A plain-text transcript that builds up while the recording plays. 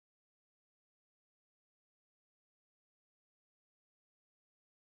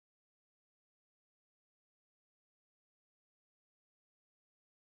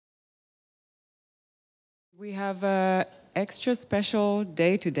We have an extra special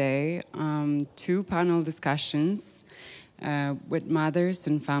day today, 2 panel discussions with mothers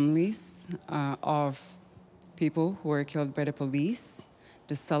and families of people who were killed by the police,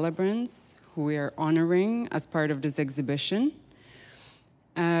 the celebrants who we are honoring as part of this exhibition.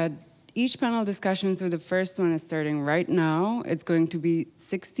 Each panel discussion, so the first one is starting right now. It's going to be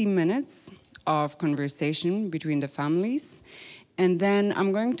 60 minutes of conversation between the families. And then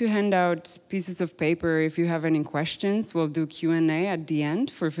I'm going to hand out pieces of paper. If you have any questions, we'll do Q&A at the end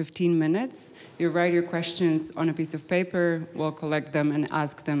for 15 minutes. You write your questions on a piece of paper. We'll collect them and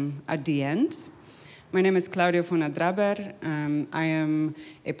ask them at the end. My name is Claudia Fonadraber. I am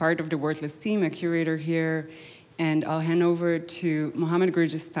a part of the Worthless team, a curator here. And I'll hand over to Mohammad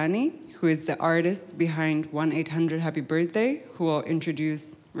Gorjestani, who is the artist behind 1-800-Happy Birthday, who will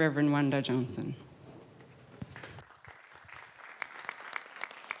introduce Reverend Wanda Johnson.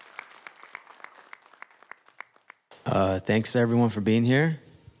 Thanks everyone for being here.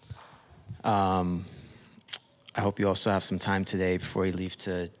 I hope you also have some time today before you leave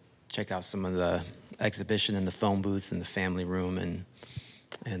to check out some of the exhibition in the phone booths and the family room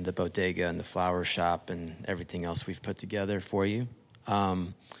and the bodega and the flower shop and everything else we've put together for you.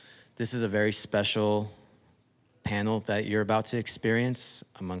 This is a very special panel that you're about to experience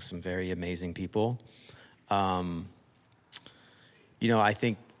among some very amazing people. You know, I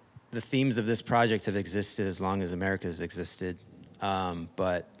think the themes of this project have existed as long as America has existed.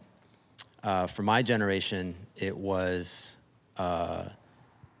 But for my generation, it was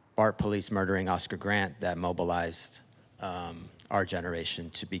BART police murdering Oscar Grant that mobilized our generation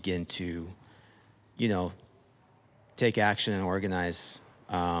to begin to, you know, take action and organize.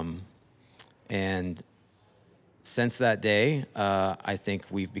 And since that day, I think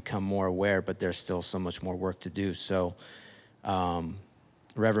we've become more aware, but there's still so much more work to do. So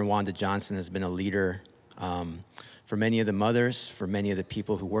Reverend Wanda Johnson has been a leader for many of the mothers, for many of the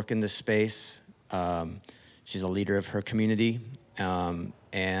people who work in this space. She's a leader of her community.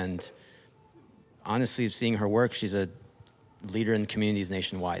 And honestly, seeing her work, she's a leader in communities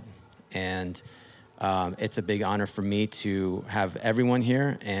nationwide. And it's a big honor for me to have everyone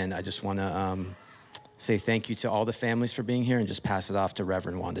here. And I just want to say thank you to all the families for being here and just pass it off to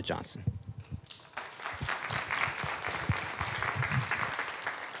Reverend Wanda Johnson.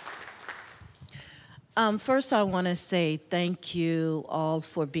 First, I want to say thank you all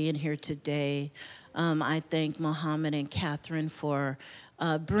for being here today. I thank Mohammad and Catherine for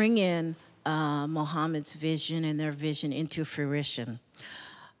bringing Mohammad's vision and their vision into fruition.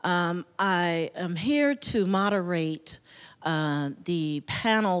 I am here to moderate the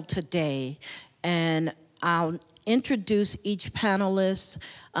panel today, and I'll introduce each panelist.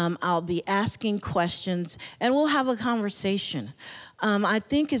 I'll be asking questions, and we'll have a conversation. I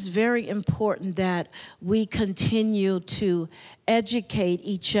think it's very important that we continue to educate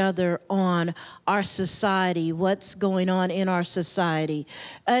each other on our society, what's going on in our society,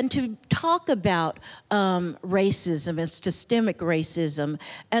 and to talk about racism and systemic racism,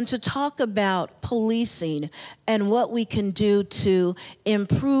 and to talk about policing and what we can do to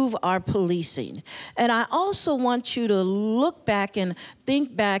improve our policing. And I also want you to look back and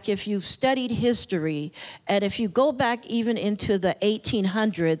think back, if you've studied history, and if you go back even into the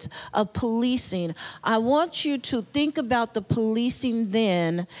 1800s of policing, I want you to think about the policing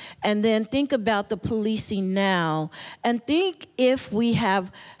then, and then think about the policing now, and think if we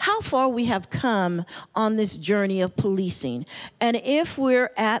have, how far we have come on this journey of policing. And if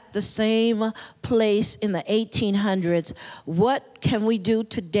we're at the same place in the 1800s, what can we do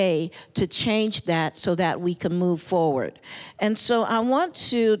today to change that so that we can move forward? And so I want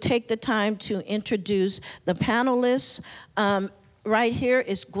to take the time to introduce the panelists. Right here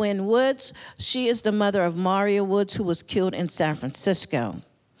is Gwen Woods. She is the mother of Mario Woods, who was killed in San Francisco.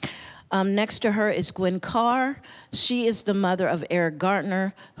 Next to her is Gwen Carr. She is the mother of Eric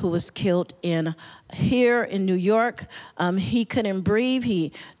Garner, who was killed here in New York. He couldn't breathe.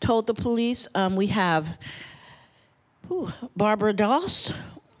 He told the police. We have Barbara Doss.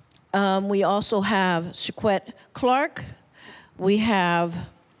 We also have Sequette Clark. We have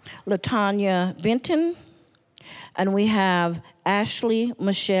LaToya Benton. And we have Ashley,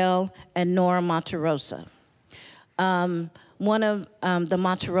 Michelle, and Nora Monterrosa. One of the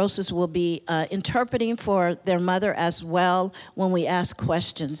Monterrosas will be interpreting for their mother as well when we ask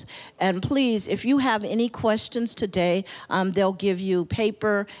questions. And please, if you have any questions today, they'll give you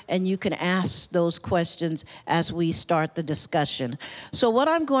paper and you can ask those questions as we start the discussion. So what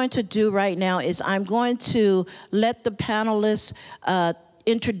I'm going to do right now is I'm going to let the panelists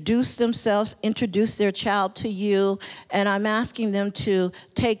introduce themselves, introduce their child to you, and I'm asking them to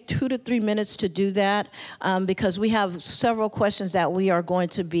take 2 to 3 minutes to do that because we have several questions that we are going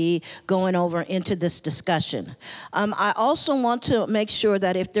to be going over into this discussion. I also want to make sure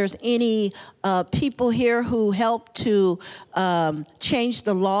that if there's any people here who help to change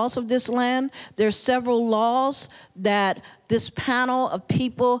the laws of this land, there's several laws that this panel of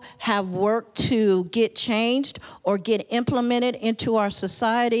people have worked to get changed or get implemented into our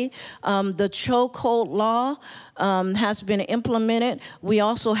society. The chokehold law has been implemented. We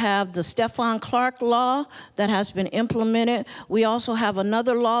also have the Stephon Clark law that has been implemented. We also have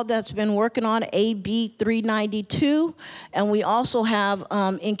another law that's been working on, AB 392, and we also have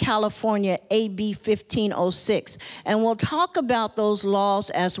in California, AB 1506. And we'll talk about those laws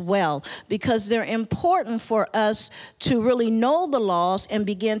as well because they're important for us to really know the laws and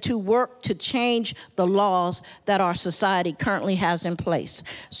begin to work to change the laws that our society currently has in place.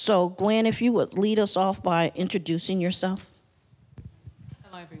 So Gwen, if you would lead us off by introducing yourself.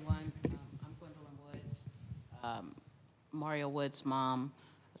 Hello, everyone. I'm Gwendolyn Woods, Mario Woods' mom,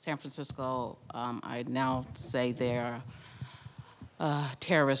 San Francisco. I now say they're a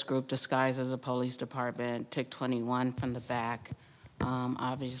terrorist group disguised as a police department. Took 21 from the back.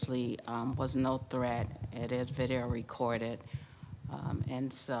 Obviously, was no threat. It is video recorded.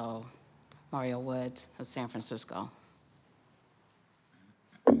 And so, Mario Woods of San Francisco.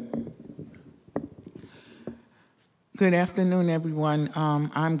 Good afternoon, everyone.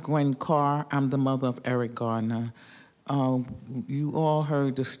 I'm Gwen Carr. I'm the mother of Eric Garner. You all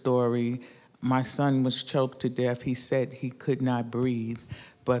heard the story. My son was choked to death. He said he could not breathe,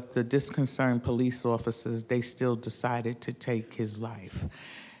 but the disconcerted police officers, they still decided to take his life.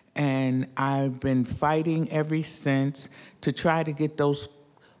 And I've been fighting ever since to try to get those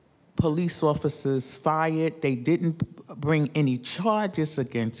police officers fired. They didn't bring any charges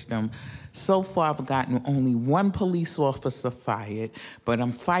against them. So far, I've gotten only one police officer fired, but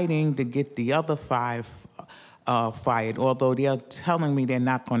I'm fighting to get the other 5 fired, although they're telling me they're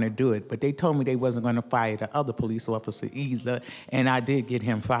not going to do it. But they told me they wasn't going to fire the other police officer either, and I did get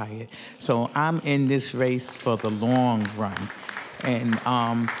him fired. So I'm in this race for the long run. And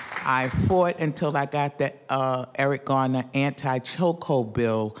I fought until I got the Eric Garner anti-chokehold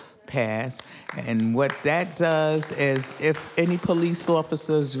bill passed. And what that does is if any police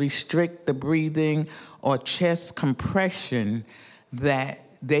officers restrict the breathing or chest compression, that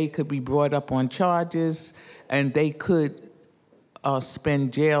they could be brought up on charges and they could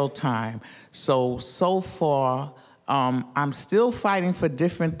spend jail time. So far, I'm still fighting for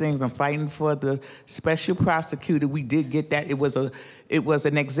different things. I'm fighting for the special prosecutor. We did get that. It was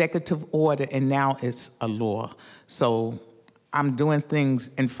an executive order, and now it's a law. So I'm doing things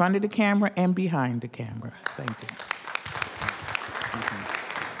in front of the camera and behind the camera. Thank you.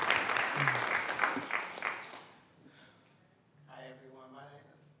 Hi, everyone. My name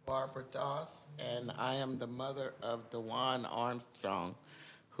is Barbara Doss, and I am the mother of Dujuan Armstrong,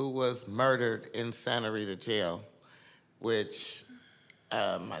 who was murdered in Santa Rita jail, which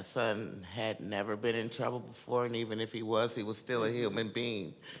my son had never been in trouble before, and even if he was still a human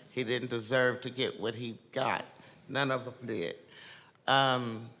being. He didn't deserve to get what he got. None of them did.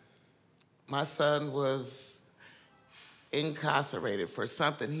 My son was incarcerated for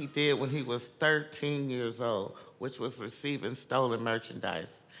something he did when he was 13 years old, which was receiving stolen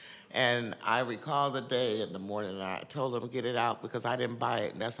merchandise. And I recall the day in the morning, and I told him to get it out because I didn't buy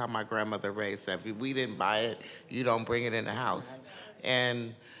it. And that's how my grandmother raised us. If we didn't buy it, you don't bring it in the house.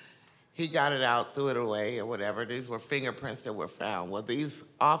 And he got it out, threw it away, or whatever. These were fingerprints that were found. Well,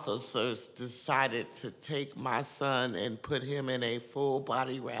 these officers decided to take my son and put him in a full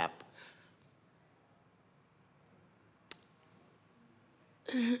body wrap.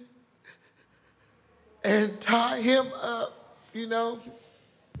 And tie him up, you know.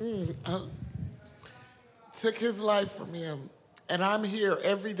 Took his life from him. And I'm here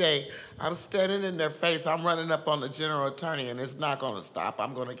every day. I'm standing in their face. I'm running up on the general attorney, and it's not going to stop.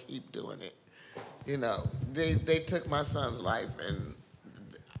 I'm going to keep doing it. You know, they took my son's life, and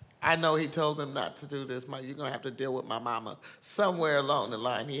I know he told them not to do this. You're going to have to deal with my mama. Somewhere along the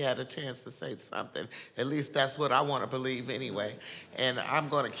line, he had a chance to say something. At least that's what I want to believe anyway. And I'm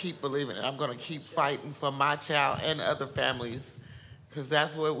going to keep believing it. I'm going to keep fighting for my child and other families, because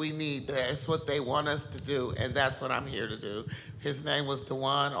that's what we need. That's what they want us to do, and that's what I'm here to do. His name was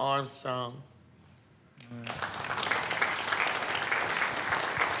Dujuan Armstrong.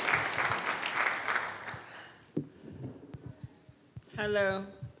 Hello,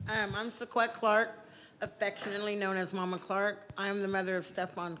 I'm Sequette Clark, affectionately known as Mama Clark. I am the mother of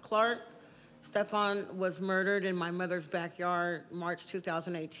Stephon Clark, Stephon was murdered in my mother's backyard March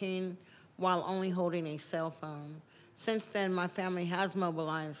 2018 while only holding a cell phone. Since then, my family has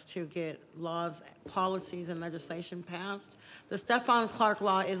mobilized to get laws, policies, and legislation passed. The Stephon Clark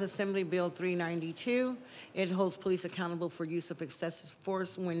Law is Assembly Bill 392. It holds police accountable for use of excessive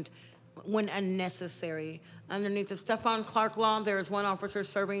force when unnecessary. Underneath the Stephon Clark Law, there is one officer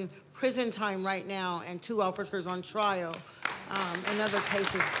serving prison time right now and 2 officers on trial in other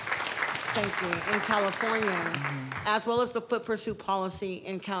cases, in California, as well as the foot pursuit policy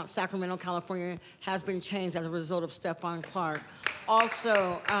in Sacramento, California, has been changed as a result of Stephon Clark.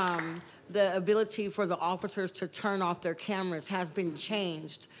 Also, the ability for the officers to turn off their cameras has been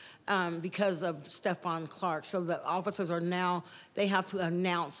changed because of Stephon Clark. So the officers are now, they have to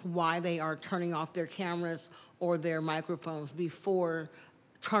announce why they are turning off their cameras or their microphones before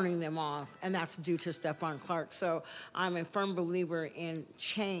turning them off, and that's due to Stephon Clark. So I'm a firm believer in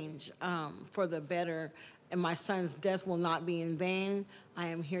change for the better, and my son's death will not be in vain. I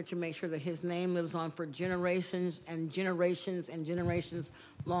am here to make sure that his name lives on for generations and generations and generations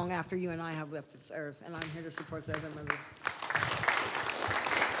long after you and I have left this earth, and I'm here to support the other mothers.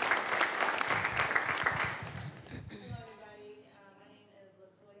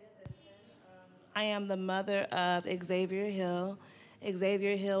 I am the mother of Xzavier Hill.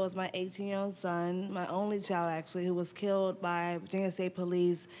 Xzavier Hill was my 18-year-old son, my only child actually, who was killed by Virginia State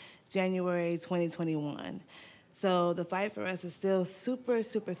Police January 2021. So the fight for us is still super,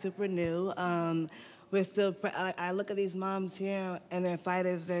 super, super new. We're still, I look at these moms here and they're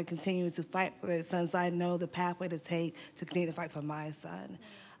fighters, they're continuing to fight for their sons, so I know the pathway to take to continue to fight for my son.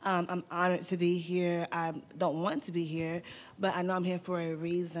 I'm honored to be here. I don't want to be here, but I know I'm here for a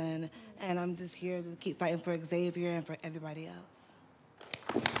reason, and I'm just here to keep fighting for Xzavier and for everybody else.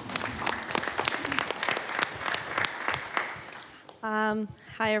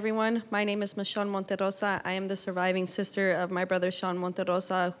 Hi, everyone. My name is Michelle Monterrosa. I am the surviving sister of my brother, Sean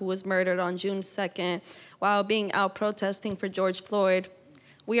Monterrosa, who was murdered on June 2nd while being out protesting for George Floyd.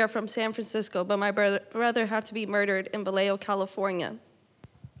 We are from San Francisco, but my brother had to be murdered in Vallejo, California.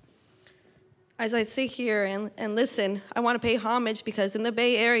 As I sit here and listen, I want to pay homage because in the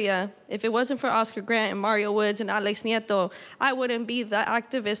Bay Area, if it wasn't for Oscar Grant and Mario Woods and Alex Nieto, I wouldn't be the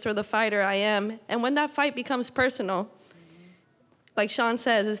activist or the fighter I am. And when that fight becomes personal, like Sean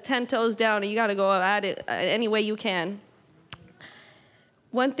says, it's 10 toes down and you got to go at it any way you can.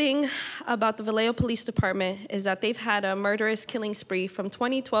 One thing about the Vallejo Police Department is that they've had a murderous killing spree from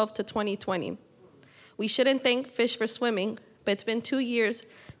 2012 to 2020. We shouldn't thank fish for swimming, but it's been 2 years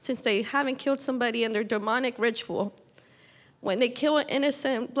since they haven't killed somebody in their demonic ritual. When they kill an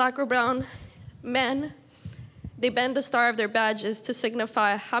innocent black or brown man, they bend the star of their badges to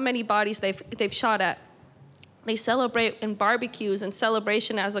signify how many bodies they've shot at. They celebrate in barbecues and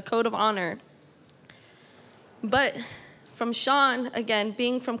celebration as a code of honor. But from Sean, again,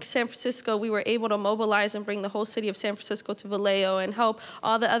 being from San Francisco, we were able to mobilize and bring the whole city of San Francisco to Vallejo and help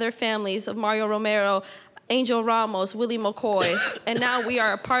all the other families of Mario Romero, Angel Ramos, Willie McCoy, and now we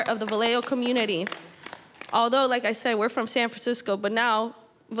are a part of the Vallejo community. Although, like I said, we're from San Francisco, but now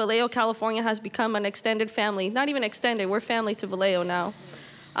Vallejo, California has become an extended family. Not even extended, we're family to Vallejo now.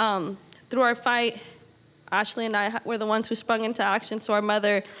 Through our fight, Ashley and I were the ones who sprung into action so our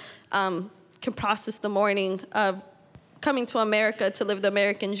mother can process the mourning of coming to America to live the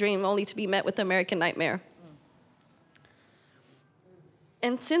American dream, only to be met with the American nightmare.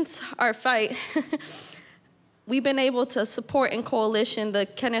 And since our fight, we've been able to support in coalition the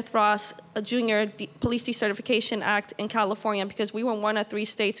Kenneth Ross Jr. Police Decertification Act in California because we were one of 3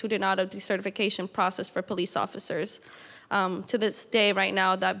 states who did not have a decertification process for police officers. To this day, right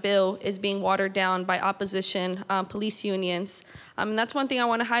now, that bill is being watered down by opposition police unions. And that's one thing I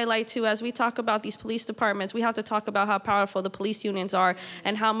want to highlight, too. As we talk about these police departments, we have to talk about how powerful the police unions are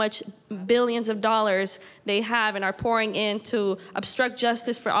and how much billions of dollars they have and are pouring in to obstruct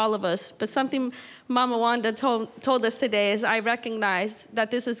justice for all of us. But something Mama Wanda told us today is I recognize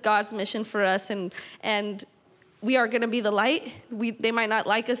that this is God's mission for us, and we are going to be the light. They might not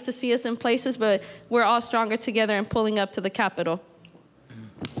like us to see us in places, but we're all stronger together and pulling up to the Capitol.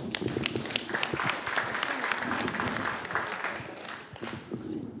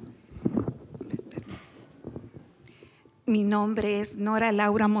 Mi nombre es Nora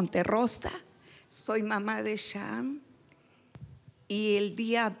Laura Monterrosa. Soy mamá de Sean. Y el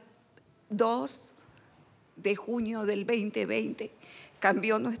día 2 de junio del 2020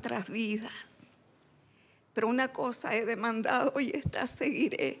 cambió nuestras vidas. Pero una cosa he demandado y esta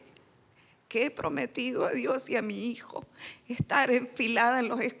seguiré, que he prometido a Dios y a mi hijo estar enfilada en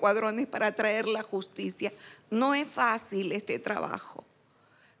los escuadrones para traer la justicia. No es fácil este trabajo,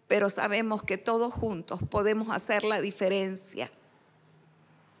 pero sabemos que todos juntos podemos hacer la diferencia.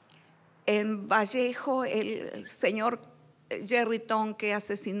 En Vallejo, el señor Jerryton, que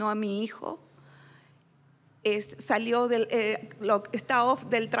asesinó a mi hijo, salió está off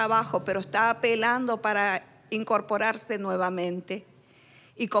del trabajo, pero está apelando para incorporarse nuevamente.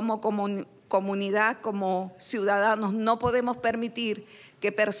 Y como comunidad, como ciudadanos, no podemos permitir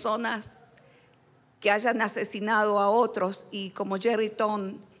que personas que hayan asesinado a otros, y como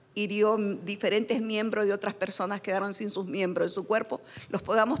Jerryton hirió diferentes miembros de otras personas, quedaron sin sus miembros de su cuerpo, los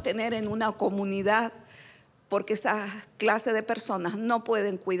podamos tener en una comunidad, porque esa clase de personas no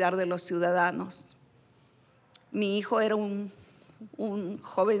pueden cuidar de los ciudadanos. Mi hijo era un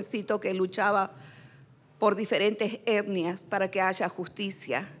jovencito que luchaba por diferentes etnias para que haya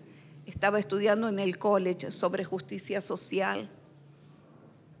justicia. Estaba estudiando en el college sobre justicia social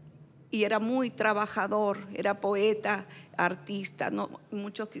y era muy trabajador, era poeta, artista. No,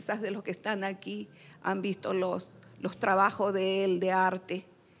 muchos quizás de los que están aquí han visto los trabajos de él, de arte.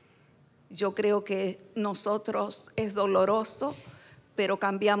 Yo creo que nosotros es doloroso, pero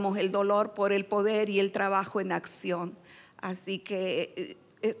cambiamos el dolor por el poder y el trabajo en acción. Así que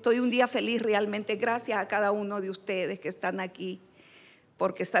estoy un día feliz realmente, gracias a cada uno de ustedes que están aquí,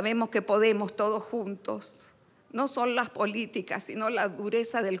 porque sabemos que podemos todos juntos. No son las políticas, sino la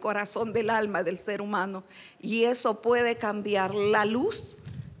dureza del corazón, del alma del ser humano. Y eso puede cambiar. La luz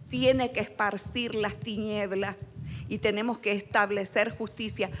tiene que esparcir las tinieblas y tenemos que establecer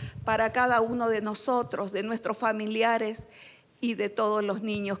justicia para cada uno de nosotros, de nuestros familiares y de todos los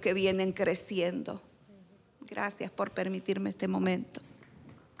niños que vienen creciendo. Gracias por permitirme este momento.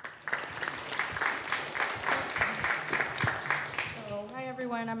 Hi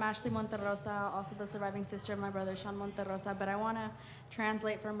everyone, I'm Ashley Monterrosa, also the surviving sister of my brother Sean Monterrosa, but I want to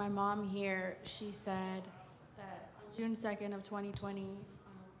translate for my mom here. She said that on June 2nd of 2020,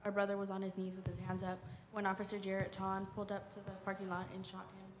 our brother was on his knees with his hands up when Officer Jarrett Ton pulled up to the parking lot and shot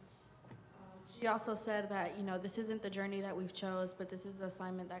him. She also said that, you know, this isn't the journey that we've chose, but this is the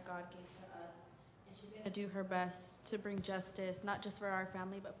assignment that God gave to us. And she's going to do her best to bring justice, not just for our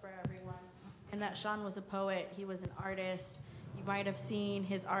family, but for everyone. And that Sean was a poet. He was an artist. You might have seen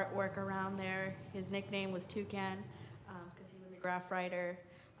his artwork around there. His nickname was Toucan because he was a graph writer.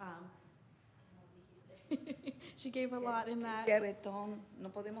 She gave a lot in that. No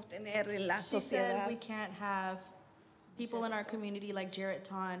podemos tener en la She sociedad. said we can't have people in our community like Jarrett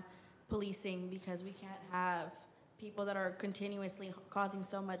Ton policing, because we can't have people that are continuously causing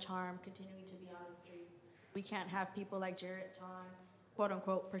so much harm continuing to be on the streets. We can't have people like Jarrett Ton, quote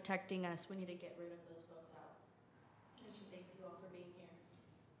unquote, protecting us. We need to get rid of those folks out. And she thanks you all for being here.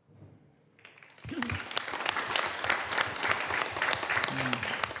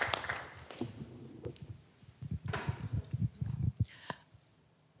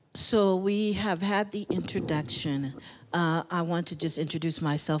 So we have had the introduction. I want to just introduce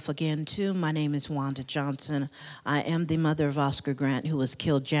myself again, too. My name is Wanda Johnson. I am the mother of Oscar Grant, who was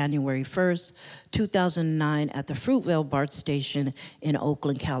killed January 1st, 2009 at the Fruitvale BART station in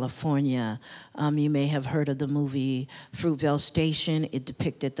Oakland, California. You may have heard of the movie Fruitvale Station. It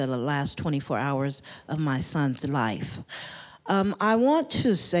depicted the last 24 hours of my son's life. I want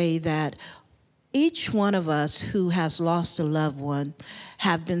to say that each one of us who has lost a loved one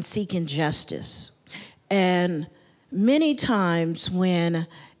have been seeking justice. And many times when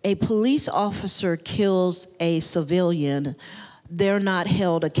a police officer kills a civilian, they're not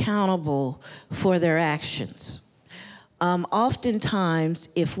held accountable for their actions. Oftentimes,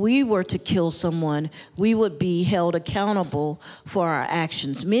 if we were to kill someone, we would be held accountable for our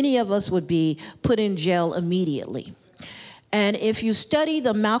actions. Many of us would be put in jail immediately. And if you study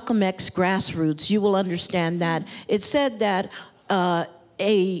the Malcolm X grassroots, you will understand that it said that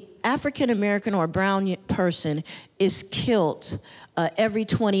a African-American or brown person is killed every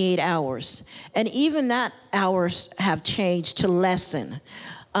 28 hours. And even that hours have changed to lessen.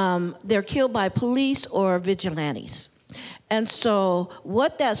 They're killed by police or vigilantes. And so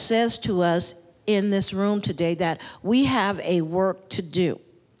what that says to us in this room today, that we have a work to do.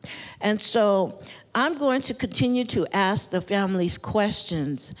 And so I'm going to continue to ask the families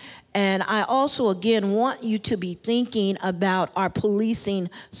questions. And I also, again, want you to be thinking about our policing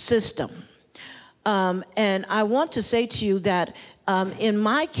system. And I want to say to you that in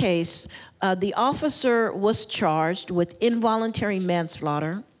my case, the officer was charged with involuntary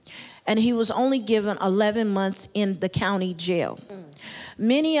manslaughter, and he was only given 11 months in the county jail.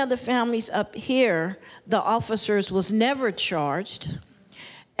 Many other families up here, the officers was never charged.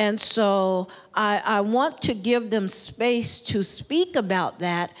 And so I want to give them space to speak about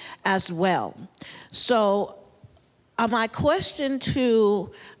that as well. So my question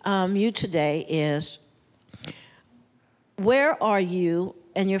to you today is, where are you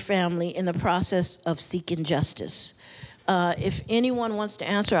and your family in the process of seeking justice? If anyone wants to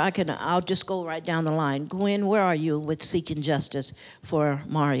answer, I'll just go right down the line. Gwen, where are you with seeking justice for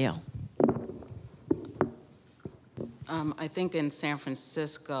Mario? I think in San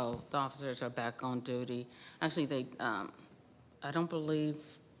Francisco, the officers are back on duty. Actually, I don't believe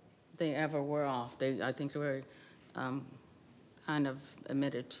they ever were off. I think they were kind of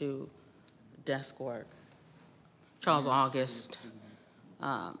admitted to desk work. Charles August.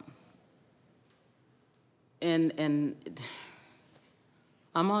 And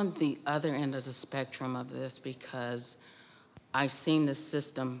I'm on the other end of the spectrum of this because I've seen the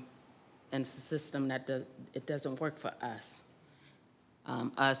system, and it's a system that it doesn't work for us.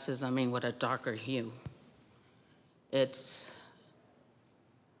 Us is, I mean, with a darker hue. It's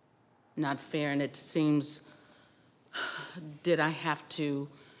not fair, and it seems, did I have to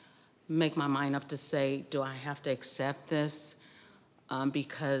make my mind up to say, do I have to accept this?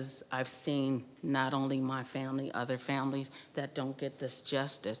 Because I've seen not only my family, other families that don't get this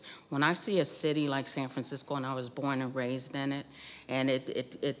justice. When I see a city like San Francisco, and I was born and raised in it, and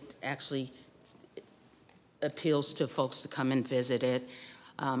it actually appeals to folks to come and visit it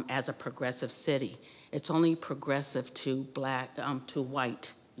as a progressive city. It's only progressive to to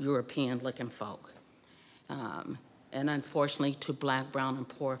white, European-looking folk. And unfortunately, to black, brown, and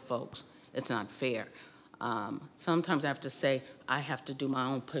poor folks, it's not fair. Sometimes I have to say, I have to do my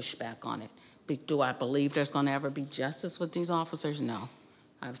own pushback on it. Do I believe there's going to ever be justice with these officers? No.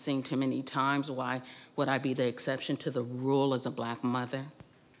 I've seen too many times. Why would I be the exception to the rule as a black mother?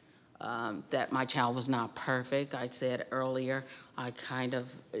 That my child was not perfect. I said earlier, I kind of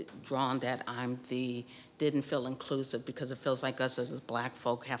drawn that didn't feel inclusive because it feels like us as black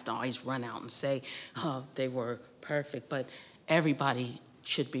folk have to always run out and say, oh, they were perfect. But everybody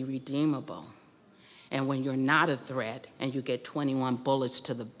should be redeemable. And when you're not a threat and you get 21 bullets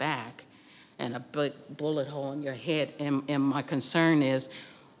to the back and a big bullet hole in your head, and my concern is,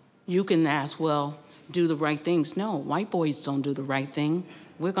 you can ask, well, do the right things. No, white boys don't do the right thing.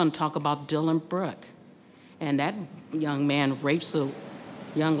 We're going to talk about Dylan Brooke. And that young man rapes a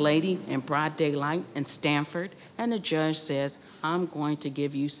young lady in broad daylight in Stanford, and the judge says, I'm going to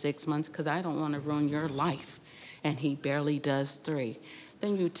give you 6 months because I don't want to ruin your life. And he barely does 3.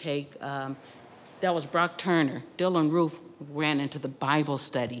 Then you take... that was Brock Turner. Dylan Roof ran into the Bible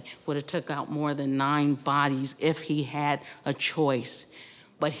study, would have took out more than 9 bodies if he had a choice.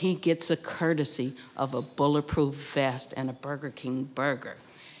 But he gets a courtesy of a bulletproof vest and a Burger King burger.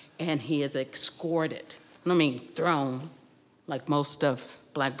 And he is escorted. I don't mean thrown, like most of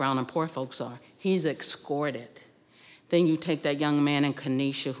black, brown, and poor folks are. He's escorted. Then you take that young man in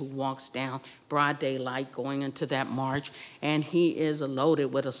Kenesha who walks down broad daylight going into that march, and he is loaded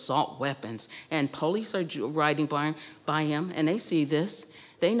with assault weapons. And police are riding by him, and they see this.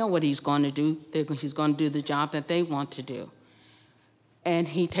 They know what he's going to do. He's going to do the job that they want to do. And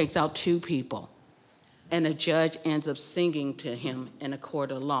he takes out 2 people. And a judge ends up singing to him in a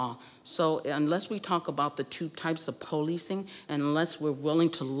court of law. So unless we talk about the 2 types of policing, and unless we're willing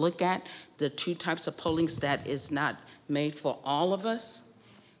to look at the 2 types of policing that is not made for all of us,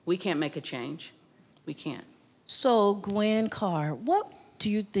 we can't make a change. We can't. So, Gwen, Carr, what do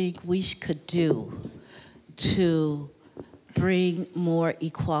you think we could do to bring more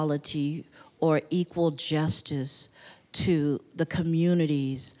equality or equal justice to the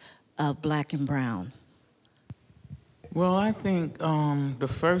communities of black and brown? Well, I think the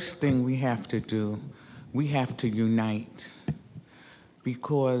first thing we have to do, we have to unite.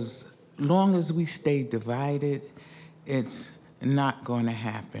 Because long as we stay divided, it's not going to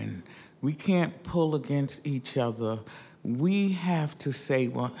happen. We can't pull against each other. We have to say,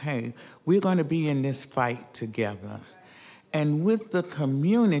 well, hey, we're going to be in this fight together. And with the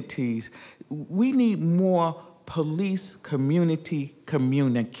communities, we need more police community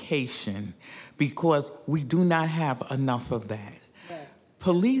communication because we do not have enough of that. Right.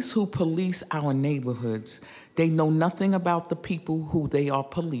 Police who police our neighborhoods, they know nothing about the people who they are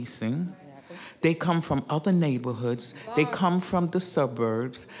policing. They come from other neighborhoods. They come from the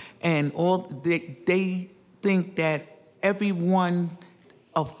suburbs, and they think that everyone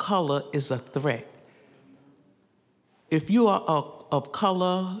of color is a threat. If you are of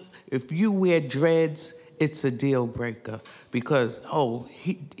color, if you wear dreads, it's a deal breaker because,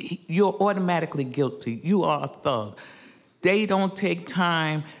 you're automatically guilty. You are a thug. They don't take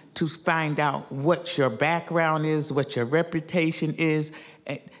time to find out what your background is, what your reputation is.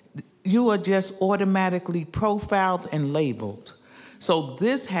 You are just automatically profiled and labeled. So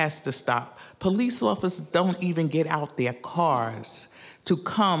this has to stop. Police officers don't even get out their cars to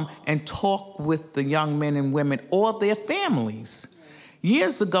come and talk with the young men and women or their families.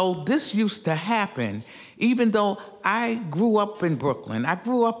 Years ago, this used to happen. Even though I grew up in Brooklyn, I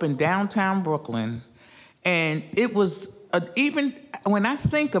grew up in downtown Brooklyn, and it was, even when I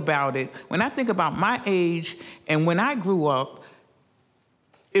think about it, when I think about my age and when I grew up,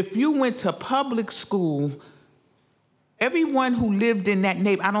 if you went to public school, everyone who lived in that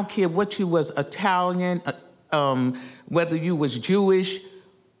neighborhood, I don't care what you was, Italian, whether you was Jewish,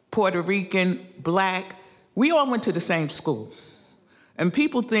 Puerto Rican, Black, we all went to the same school. And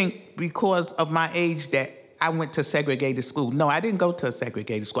people think because of my age that I went to segregated school. No, I didn't go to a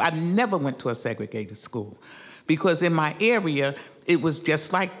segregated school. I never went to a segregated school. Because in my area, it was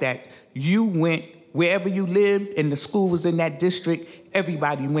just like that. You went wherever you lived and the school was in that district,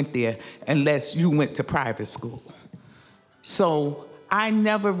 everybody went there unless you went to private school. So I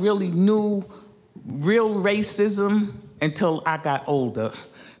never really knew real racism until I got older,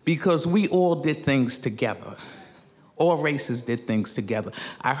 because we all did things together. All races did things together.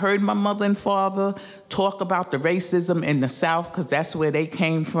 I heard my mother and father talk about the racism in the South, because that's where they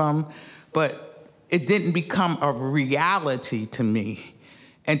came from, but it didn't become a reality to me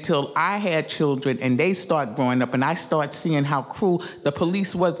until I had children and they start growing up and I start seeing how cruel the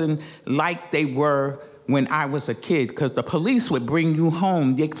police wasn't like they were when I was a kid, because the police would bring you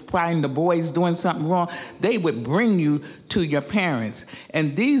home. They'd find the boys doing something wrong. They would bring you to your parents.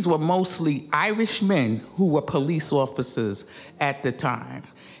 And these were mostly Irish men who were police officers at the time.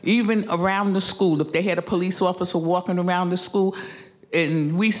 Even around the school, if they had a police officer walking around the school,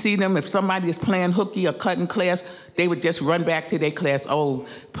 and we see them, if somebody is playing hooky or cutting class, they would just run back to their class, oh,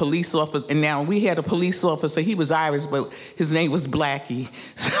 police officer. And now we had a police officer, he was Irish, but his name was Blackie.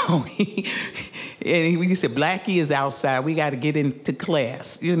 So we said, Blackie is outside, we gotta get into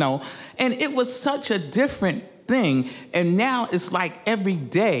class, you know? And it was such a different thing. And now it's like every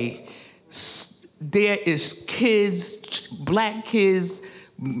day, there is kids, Black kids,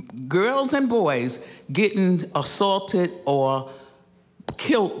 girls and boys getting assaulted or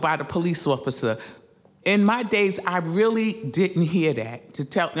killed by the police officer. In my days, I really didn't hear that.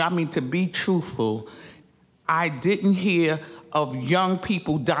 To be truthful, I didn't hear of young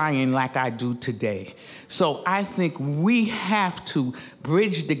people dying like I do today. So I think we have to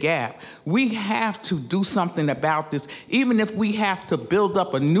bridge the gap. We have to do something about this, even if we have to build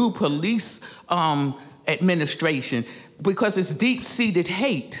up a new police administration, because it's deep-seated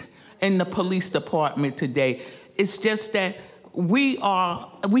hate in the police department today. It's just that we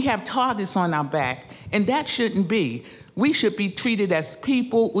have targets on our back, and that shouldn't be. We should be treated as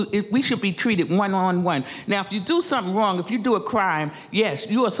people. We should be treated one-on-one. Now, if you do something wrong, if you do a crime, yes,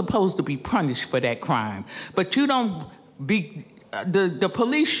 you are supposed to be punished for that crime. But you don't be, the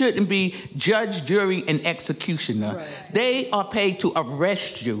police shouldn't be judge, jury, and executioner. Right. They are paid to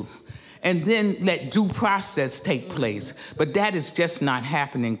arrest you and then let due process take place. But that is just not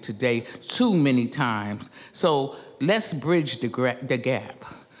happening today too many times. So let's bridge the gap.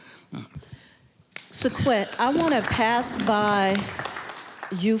 Sequette, I want to pass by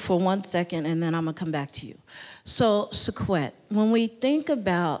you for 1 second, and then I'm going to come back to you. So, Sequette, when we think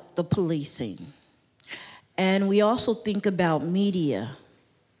about the policing, and we also think about media,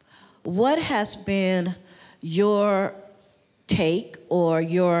 what has been your take or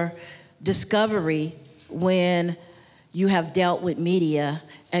your discovery when you have dealt with media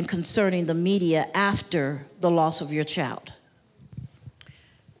and concerning the media after the loss of your child?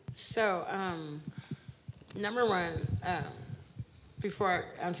 So, number one, before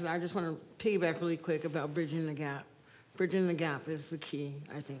I answer that, I just want to piggyback really quick about bridging the gap. Bridging the gap is the key,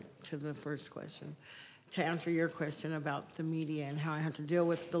 I think, to the first question. To answer your question about the media and how I have to deal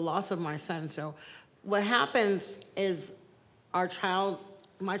with the loss of my son. So what happens is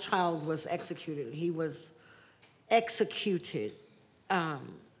my child was executed. He was executed.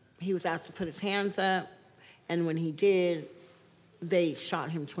 He was asked to put his hands up, and when he did, they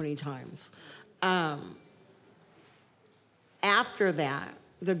shot him 20 times. After that,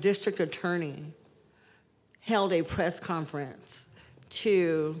 the district attorney held a press conference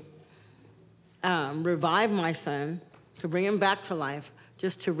to revive my son, to bring him back to life,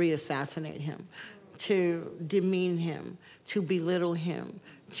 just to re-assassinate him, to demean him, to belittle him,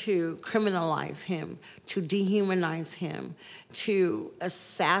 to criminalize him, to dehumanize him, to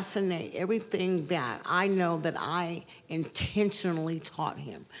assassinate everything that I know that I intentionally taught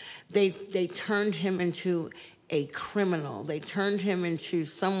him. They turned him into a criminal. They turned him into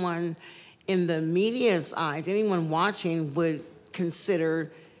someone in the media's eyes, anyone watching would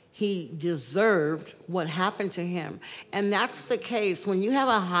consider he deserved what happened to him. And that's the case when you have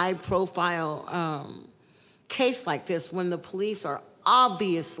a high-profile case like this, when the police are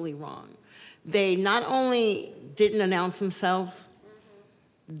obviously wrong. They not only didn't announce themselves,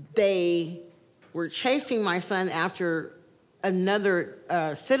 they were chasing my son after another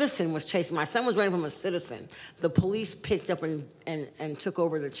citizen was chasing. My son was running from a citizen. The police picked up and took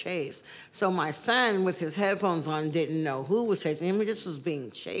over the chase. So my son, with his headphones on, didn't know who was chasing him. He just was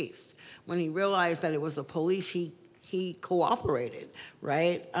being chased. When he realized that it was the police, he cooperated,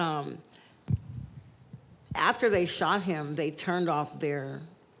 right? After they shot him, they turned off their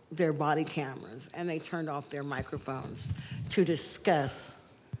body cameras and they turned off their microphones to discuss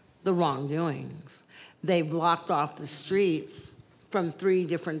the wrongdoings. They blocked off the streets from 3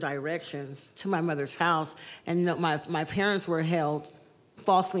 different directions to my mother's house, and my parents were held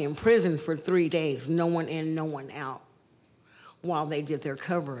falsely in prison for 3 days, no one in, no one out, while they did their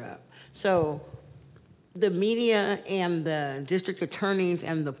cover-up. So the media and the district attorneys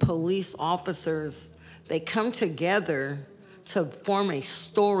and the police officers, they come together to form a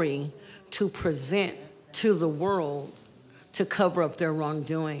story to present to the world to cover up their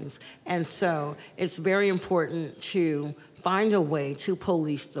wrongdoings. And so it's very important to find a way to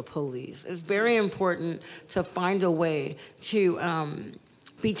police the police. It's very important to find a way to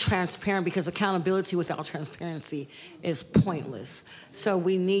be transparent, because accountability without transparency is pointless. So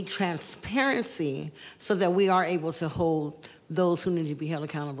we need transparency so that we are able to hold those who need to be held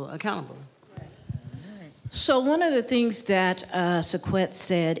accountable. So one of the things that Sequette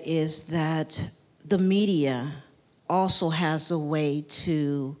said is that the media also has a way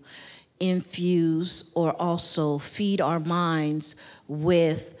to infuse or also feed our minds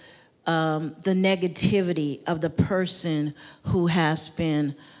with the negativity of the person who has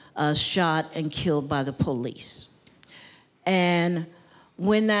been shot and killed by the police. And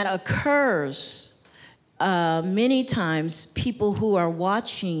when that occurs, many times people who are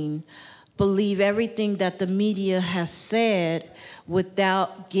watching believe everything that the media has said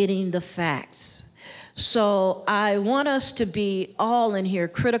without getting the facts. So I want us to be all in here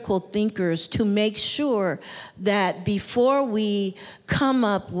critical thinkers to make sure that before we come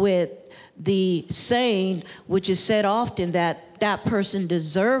up with the saying, which is said often, that that person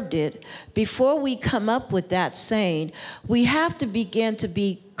deserved it, before we come up with that saying, we have to begin to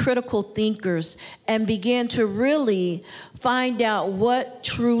be critical thinkers and begin to really find out what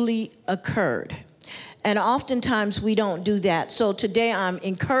truly occurred. And oftentimes we don't do that. So today I'm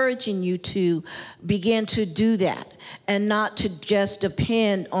encouraging you to begin to do that and not to just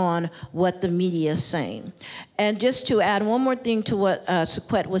depend on what the media is saying. And just to add one more thing to what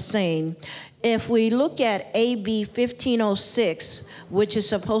Sequette was saying, if we look at AB 1506, which is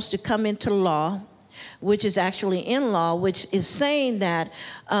supposed to come into law, which is actually in law, which is saying that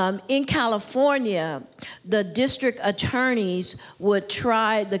in California, the district attorneys would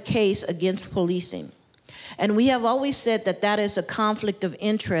try the case against policing. And we have always said that that is a conflict of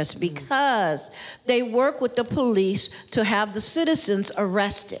interest because they work with the police to have the citizens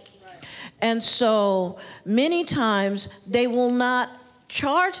arrested. And so many times they will not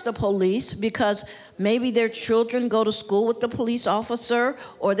charge the police because maybe their children go to school with the police officer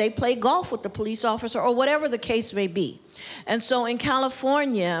or they play golf with the police officer or whatever the case may be. And so in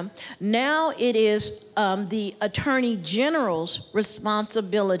California, now it is the Attorney General's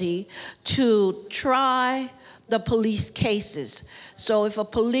responsibility to try the police cases. So if a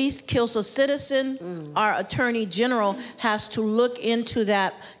police kills a citizen, our Attorney General has to look into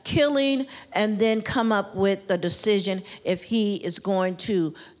that killing and then come up with the decision if he is going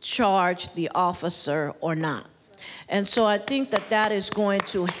to charge the officer or not. And so I think that that is going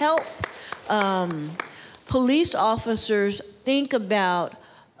to help police officers think about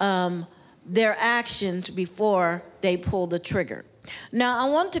their actions before they pull the trigger. Now, I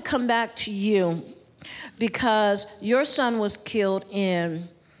want to come back to you because your son was killed in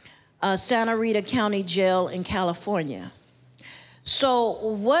Santa Rita County Jail in California. So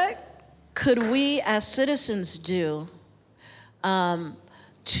what could we as citizens do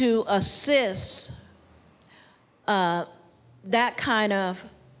to assist that kind of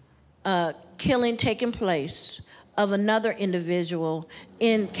killing taking place of another individual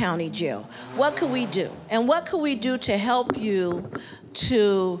in county jail? What could we do? And what could we do to help you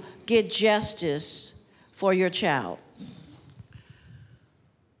to get justice for your child?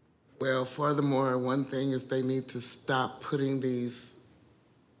 Well, furthermore, one thing is they need to stop putting these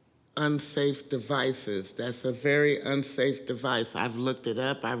unsafe devices. That's a very unsafe device. I've looked it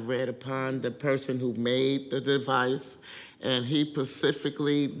up. I've read upon the person who made the device, and he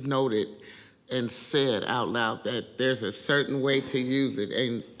specifically noted and said out loud that there's a certain way to use it.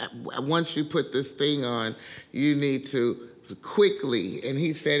 And once you put this thing on, you need to quickly, and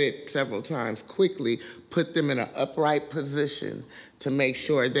he said it several times, quickly put them in an upright position to make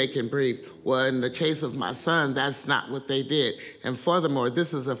sure they can breathe. Well, in the case of my son, that's not what they did. And furthermore,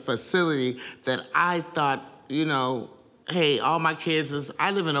 this is a facility that I thought, you know, hey, all my kids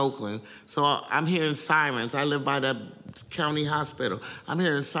I live in Oakland, so I'm hearing sirens. I live by the county hospital. I'm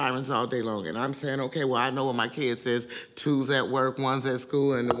hearing sirens all day long, and I'm saying, okay, well, I know what my kids is. 2's at work, 1's at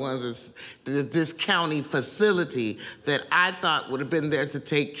school, and the one's is this county facility that I thought would have been there to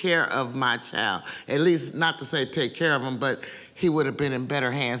take care of my child. At least, not to say take care of him, but he would have been in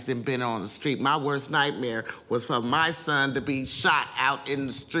better hands than been on the street. My worst nightmare was for my son to be shot out in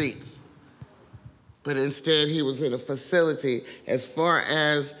the streets. But instead, he was in a facility. As far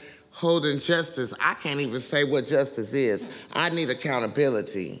as holding justice, I can't even say what justice is. I need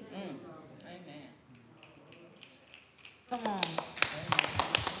accountability. Amen. Come on.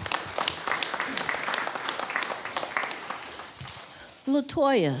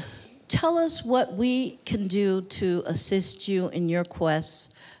 LaToya, tell us what we can do to assist you in your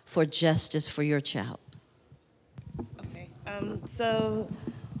quest for justice for your child. Okay. So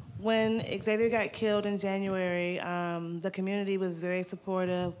when Xzavier got killed in January, the community was very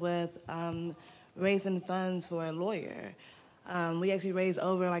supportive with raising funds for a lawyer. We actually raised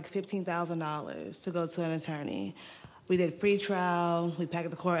over like $15,000 to go to an attorney. We did pre-trial, we packed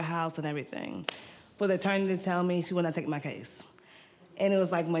the courthouse and everything. For the attorney to tell me she would not take my case. And it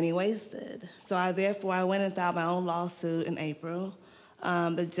was like money wasted. So therefore I went and filed my own lawsuit in April.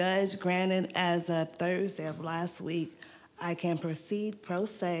 The judge granted as of Thursday of last week, I can proceed pro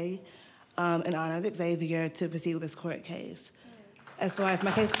se in honor of Xzavier to proceed with this court case. As far as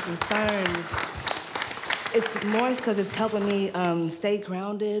my case is concerned, it's more so just helping me stay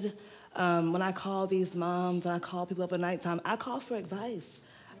grounded. When I call these moms, and I call people up at nighttime, I call for advice.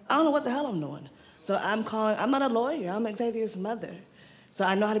 I don't know what the hell I'm doing. So I'm not a lawyer, I'm Xzavier's mother. So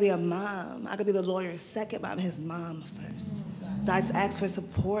I know how to be a mom. I could be the lawyer second, but I'm his mom first. So I just ask for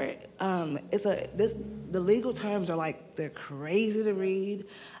support. The legal terms are like, they're crazy to read.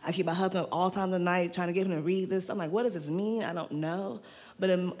 I keep my husband up all times of the night trying to get him to read this. I'm like, what does this mean? I don't know.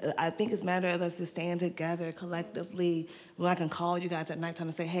 But I think it's a matter of us to stand together collectively when I can call you guys at nighttime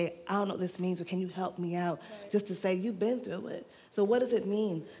and say, hey, I don't know what this means, but can you help me out? Right. Just to say, you've been through it. So what does it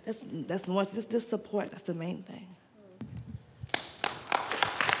mean? That's more, just this support, that's the main thing.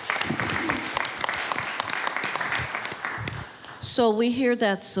 So we hear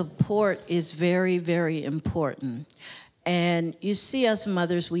that support is very, very important. And you see us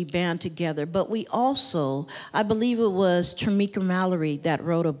mothers, we band together, but we also, I believe it was Tamika Mallory that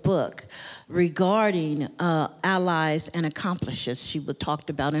wrote a book regarding allies and accomplices she talked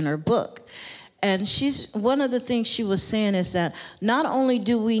about in her book. And one of the things she was saying is that not only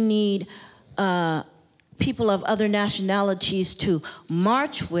do we need people of other nationalities to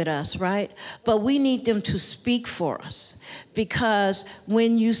march with us, right? But we need them to speak for us. Because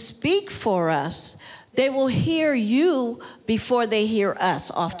when you speak for us, they will hear you before they hear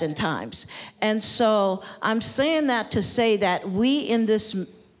us oftentimes. And so I'm saying that to say that we in this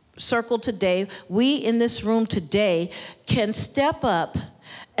circle today, we in this room today can step up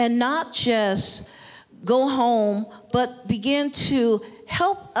and not just go home, but begin to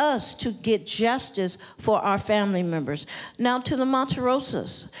help us to get justice for our family members. Now to the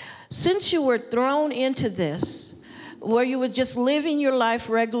Monterrosas, since you were thrown into this, where you were just living your life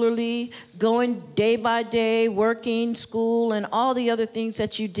regularly, going day by day, working, school, and all the other things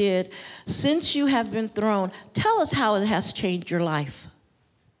that you did, since you have been thrown, tell us how it has changed your life.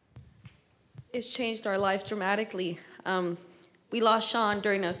 It's changed our life dramatically. We lost Sean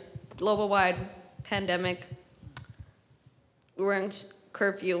during a global-wide pandemic. We were in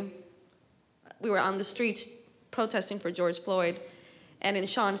curfew. We were on the streets protesting for George Floyd. And in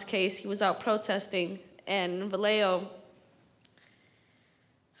Sean's case, he was out protesting. And in Vallejo,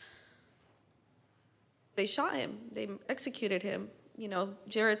 they shot him. They executed him. You know,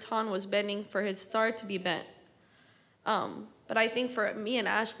 Jared Ton was bending for his star to be bent. But I think for me and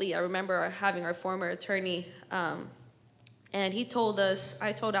Ashley, I remember having our former attorney, and he told us,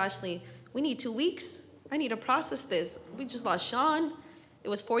 I told Ashley, we need 2 weeks. I need to process this. We just lost Sean. It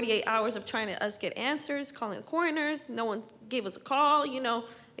was 48 hours of trying to get answers, calling the coroners. No one gave us a call, you know.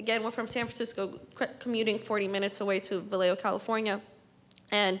 Again, we're from San Francisco, commuting 40 minutes away to Vallejo, California.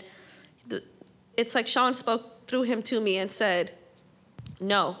 And it's like Sean spoke through him to me and said,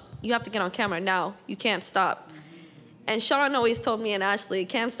 no, you have to get on camera now. You can't stop. And Sean always told me and Ashley,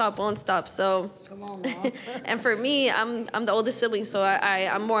 can't stop, won't stop. So, Come on, Mom. and for me, I'm the oldest sibling, so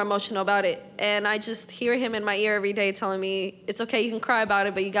I'm more emotional about it. And I just hear him in my ear every day telling me, it's okay, you can cry about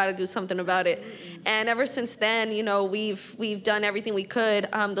it, but you got to do something about it. And ever since then, you know, we've done everything we could.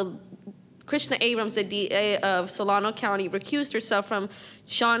 Krishna Abrams, the DA of Solano County, recused herself from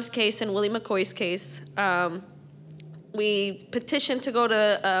Sean's case and Willie McCoy's case. We petitioned to go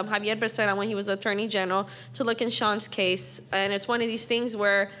to Xzavier Becerra when he was Attorney General to look in Sean's case. And it's one of these things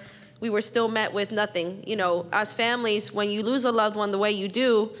where we were still met with nothing. You know, as families, when you lose a loved one the way you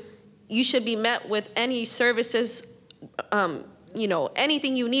do, you should be met with any services, you know,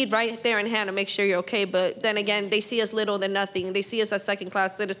 anything you need right there in hand to make sure you're okay. But then again, they see us little than nothing. They see us as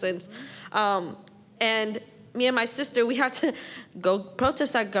second-class citizens. And me and my sister, we had to go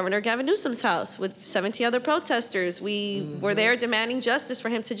protest at Governor Gavin Newsom's house with 17 other protesters. We were there demanding justice for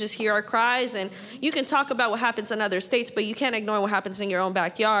him to just hear our cries. And you can talk about what happens in other states, but you can't ignore what happens in your own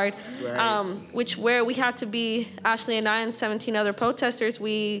backyard. Right. Where we had to be, Ashley and I and 17 other protesters,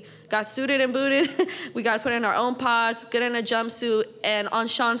 we got suited and booted. We got put in our own pods, get in a jumpsuit, and on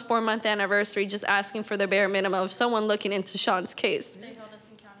Sean's 4-month anniversary, just asking for the bare minimum of someone looking into Sean's case. They held us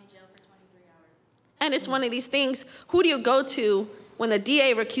in county jail for 23 hours. And it's one of these things, who do you go to when the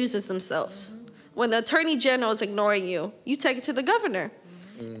DA recuses themselves? When the Attorney General is ignoring you, you take it to the governor.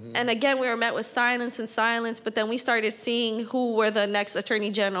 And again, we were met with silence and silence, but then we started seeing who were the next Attorney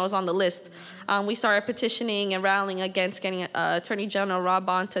Generals on the list. We started petitioning and rallying against getting Attorney General Rob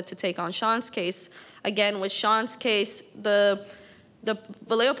Bonta to take on Sean's case. Again, with Sean's case, the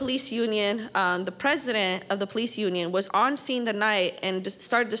Vallejo Police Union, the president of the police union was on scene the night and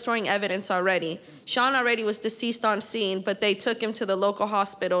started destroying evidence already. Sean already was deceased on scene, but they took him to the local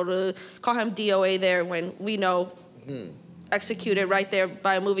hospital to call him DOA there when we know executed right there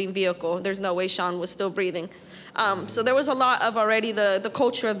by a moving vehicle. There's no way Sean was still breathing. So there was a lot of already the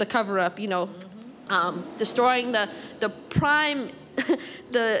culture of the cover-up, you know, destroying the prime,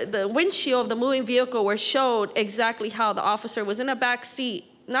 the windshield of the moving vehicle where showed exactly how the officer was in a back seat.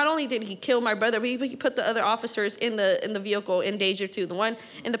 Not only did he kill my brother, but he put the other officers in the vehicle in danger too. The one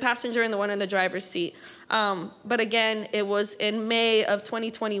in the passenger and the one in the driver's seat. But again, it was in May of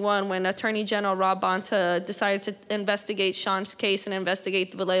 2021 when Attorney General Rob Bonta decided to investigate Sean's case and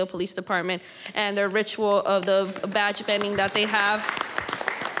investigate the Vallejo Police Department and their ritual of the badge bending that they have.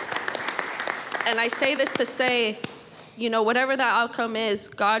 And I say this to say, you know, whatever that outcome is,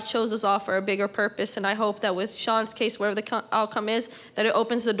 God chose us all for a bigger purpose. And I hope that with Sean's case, whatever the outcome is, that it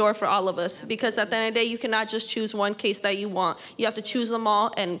opens the door for all of us. Because at the end of the day, you cannot just choose one case that you want. You have to choose them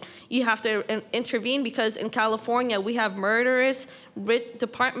all, and you have to intervene, because in California, we have murderous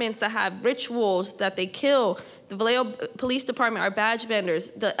departments that have rituals that they kill. The Vallejo Police Department are badge benders.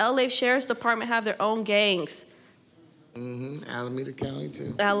 The LA Sheriff's Department have their own gangs. Alameda County,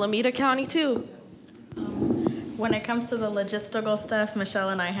 too. Alameda County, too. When it comes to the logistical stuff, Michelle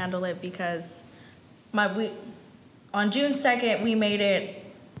and I handle it because on June 2nd, we made it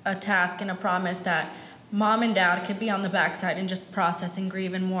a task and a promise that Mom and Dad could be on the backside and just process and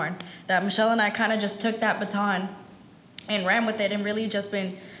grieve and mourn. That Michelle and I kind of just took that baton and ran with it and really just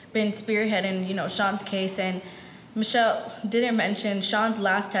been spearheading, you know, Sean's case. And Michelle didn't mention Sean's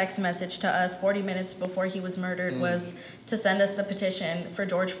last text message to us 40 minutes before he was murdered was to send us the petition for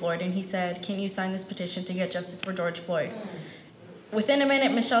George Floyd. And he said, can you sign this petition to get justice for George Floyd? Within a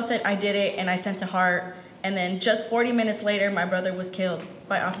minute, Michelle said, I did it, and I sent a heart. And then just 40 minutes later, my brother was killed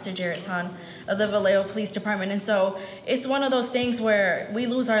by Officer Jarrett Tan of the Vallejo Police Department. And so it's one of those things where we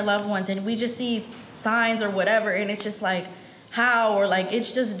lose our loved ones and we just see signs or whatever, and it's just like, how? Or like,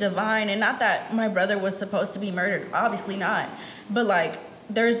 it's just divine. And not that my brother was supposed to be murdered, obviously not. But like,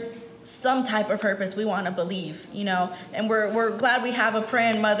 there's some type of purpose we want to believe, you know, and we're glad we have a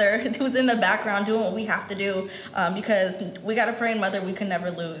praying mother who's in the background doing what we have to do, because we got a praying mother we can never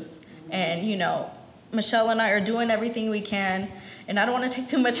lose. And, you know, Michelle and I are doing everything we can, and I don't want to take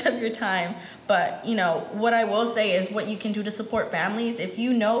too much of your time, but, you know, what I will say is what you can do to support families. If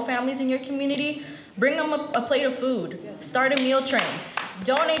you know families in your community, bring them a plate of food, start a meal train,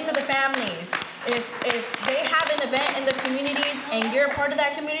 donate to the families. If they have an event in the communities and you're a part of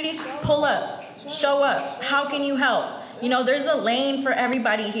that community, pull up, show up. How can you help? You know, there's a lane for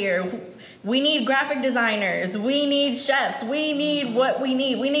everybody here. We need graphic designers. We need chefs. We need what we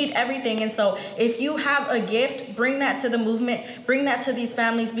need. We need everything. And so if you have a gift, bring that to the movement. Bring that to these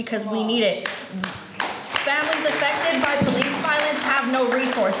families, because we need it. Families affected by police violence have no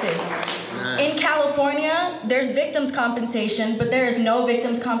resources. In California, there's victims' compensation, but there is no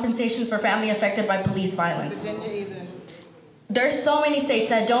victims' compensations for family affected by police violence. There's so many states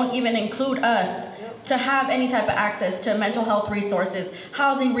that don't even include us to have any type of access to mental health resources,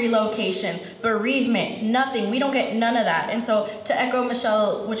 housing relocation, bereavement, nothing. We don't get none of that. And so to echo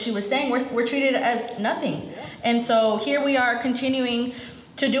Michelle, what she was saying, we're treated as nothing. And so here we are continuing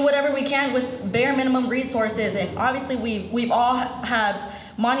to do whatever we can with bare minimum resources. And obviously we've all had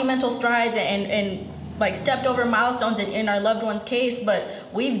monumental strides and like stepped over milestones in our loved one's case, but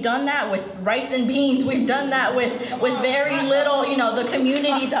we've done that with rice and beans. We've done that with very little, the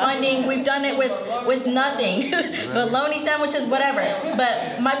community's funding. We've done it with nothing, bologna sandwiches, whatever.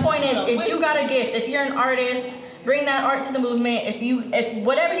 But my point is, if you got a gift, if you're an artist, bring that art to the movement. If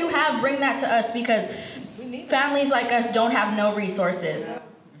whatever you have, bring that to us, because families like us don't have no resources.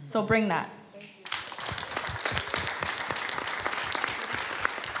 So bring that.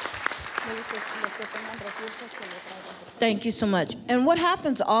 Thank you so much. And what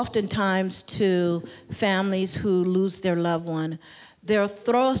happens oftentimes to families who lose their loved one, they're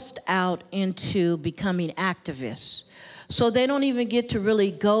thrust out into becoming activists. So they don't even get to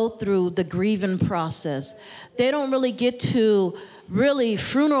really go through the grieving process. They don't really get to really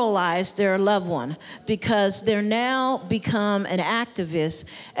funeralize their loved one, because they're now become an activist.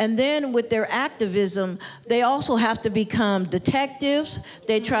 And then with their activism, they also have to become detectives.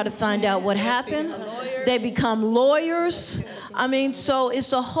 They try to find out what happened. They become lawyers. I mean, so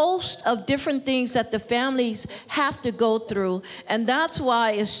it's a host of different things that the families have to go through. And that's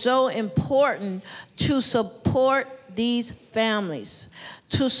why it's so important to support these families,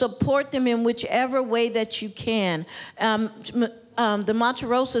 to support them in whichever way that you can. The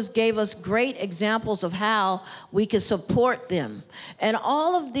Monterrosas gave us great examples of how we can support them. And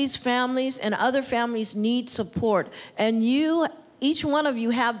all of these families and other families need support. And each one of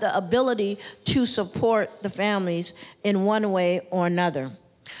you have the ability to support the families in one way or another.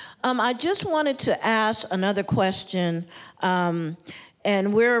 I just wanted to ask another question, and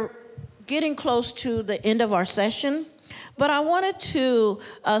we're getting close to the end of our session. But I wanted to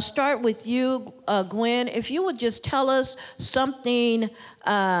start with you, Gwen. If you would just tell us something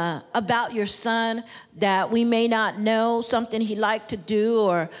about your son that we may not know, something he liked to do,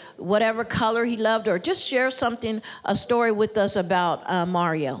 or whatever color he loved, or just share something, a story with us about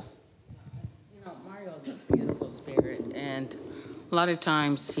Mario. Mario's a beautiful spirit, and a lot of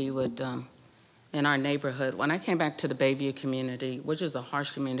times he would, in our neighborhood, when I came back to the Bayview community, which is a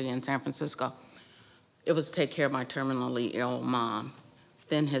harsh community in San Francisco, it was to take care of my terminally ill mom.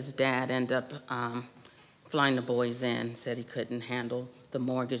 Then his dad ended up flying the boys in, said he couldn't handle the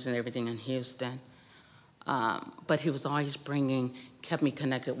mortgage and everything in Houston. But he was always kept me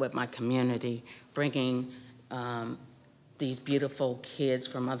connected with my community, bringing these beautiful kids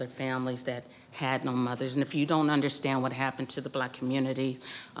from other families that had no mothers. And if you don't understand what happened to the Black community,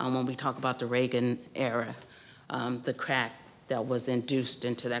 when we talk about the Reagan era, the crack that was induced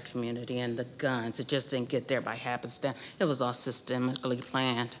into that community and the guns, it just didn't get there by happenstance. It was all systemically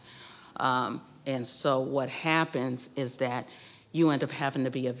planned. And so what happens is that you end up having to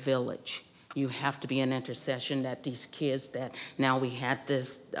be a village. You have to be an intercession that these kids that now we had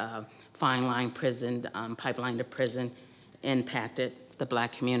this fine line prison, pipeline to prison, impacted the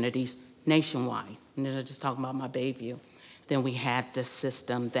Black communities nationwide. And I'm just talking about my Bayview. Then we had this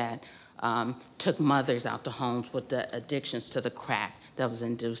system that took mothers out the homes with the addictions to the crack that was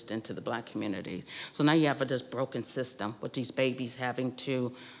induced into the Black community. So now you have this broken system with these babies having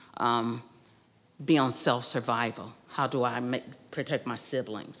to be on self-survival. How do I protect my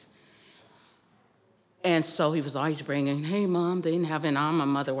siblings? And so he was always bringing, hey, Mom, they didn't have an arm. My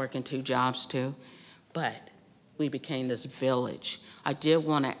mother working 2 jobs too. But we became this village. I did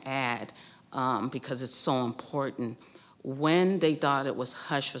want to add, because it's so important, when they thought it was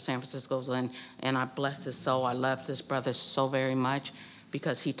hush for San Francisco, and I bless his soul, I love this brother so very much,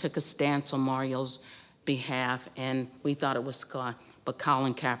 because he took a stance on Mario's behalf, and we thought it was Scott, but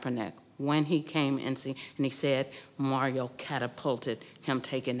Colin Kaepernick, when he came and he said Mario catapulted him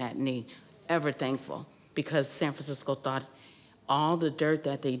taking that knee, ever thankful, because San Francisco thought all the dirt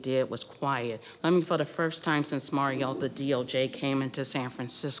that they did was quiet. Let me, for the first time since Mario, the DOJ came into San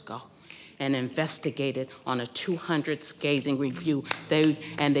Francisco and investigated on a 200 scathing review. They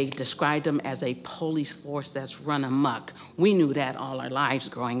described them as a police force that's run amok. We knew that all our lives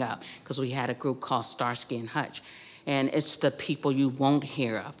growing up, because we had a group called Starsky and Hutch. And it's the people you won't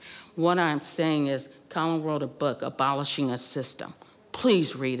hear of. What I'm saying is, Colin wrote a book, Abolishing a System.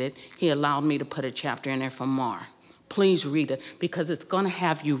 Please read it. He allowed me to put a chapter in there for Mar. Please read it, because it's going to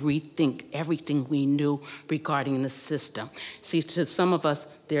have you rethink everything we knew regarding the system. See, to some of us,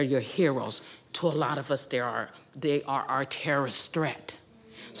 they're your heroes. To a lot of us, they are our terrorist threat.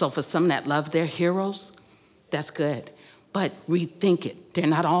 So for some that love their heroes, that's good. But rethink it. They're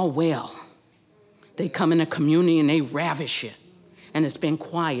not all well. They come in a community and they ravish it. And it's been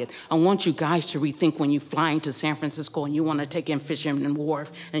quiet. I want you guys to rethink when you're flying to San Francisco and you want to take in Fisherman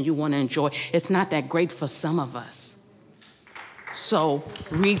Wharf and you want to enjoy. It's not that great for some of us. So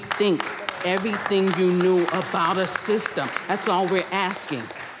rethink everything you knew about a system. That's all we're asking.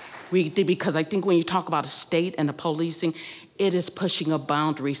 Because I think when you talk about a state and the policing, it is pushing a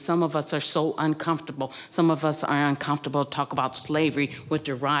boundary. Some of us are so uncomfortable. Some of us are uncomfortable to talk about slavery, what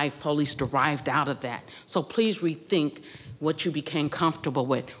police derived out of that. So please rethink what you became comfortable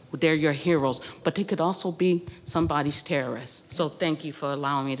with. They're your heroes, but they could also be somebody's terrorist. So thank you for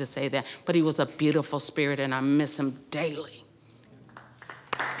allowing me to say that. But he was a beautiful spirit, and I miss him daily.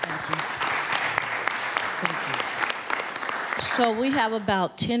 Thank you. So we have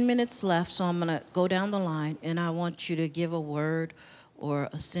about 10 minutes left, so I'm going to go down the line, and I want you to give a word or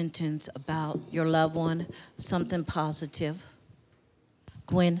a sentence about your loved one, something positive.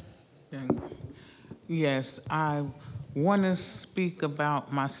 Gwen? Yes, I want to speak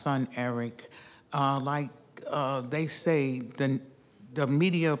about my son, Eric. They say, the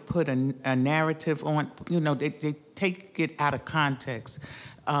media put a narrative on, they take it out of context.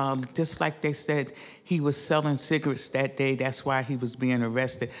 Just like they said, he was selling cigarettes that day, that's why he was being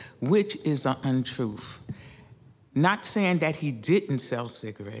arrested, which is an untruth. Not saying that he didn't sell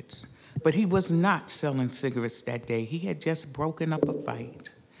cigarettes, but he was not selling cigarettes that day. He had just broken up a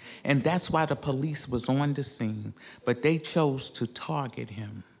fight. And that's why the police was on the scene, but they chose to target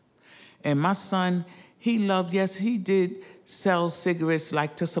him. And my son, he did sell cigarettes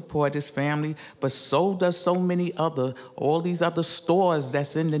like to support his family, but so does so many all these other stores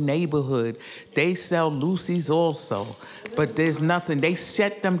that's in the neighborhood. They sell Lucy's also, but there's nothing. They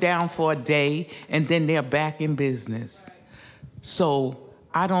shut them down for a day and then they're back in business. So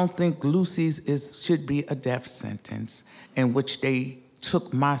I don't think Lucy's should be a death sentence in which they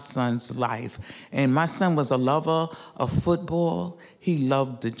took my son's life. And my son was a lover of football. He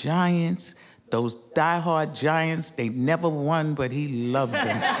loved the Giants. Those diehard Giants, they never won, but he loved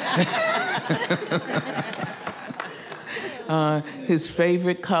them. His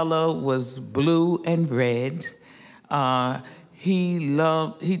favorite color was blue and red.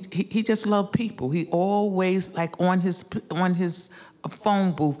 He just loved people. He always, like on his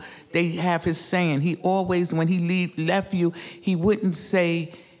phone booth, they have his saying. He always, when he left you, he wouldn't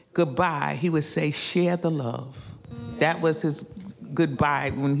say goodbye. He would say, share the love. That was his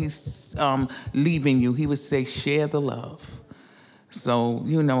goodbye when he's leaving you. He would say, share the love. So,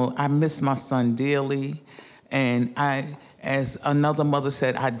 I miss my son dearly. And as another mother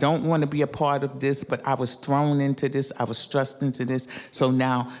said, I don't want to be a part of this, but I was thrown into this. I was thrust into this. So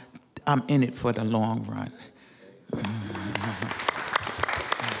now I'm in it for the long run.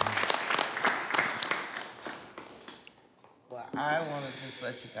 Well, I want to just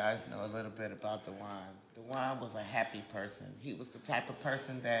let you guys know a little bit about Dujuan. Dujuan was a happy person. He was the type of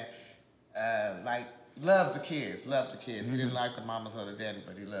person that, loved the kids. He didn't like the mamas or the daddy,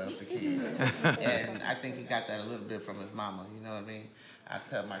 but he loved the kids. And I think he got that a little bit from his mama, you know what I mean? I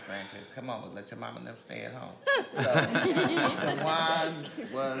tell my grandkids, come on, but let your mama never stay at home. So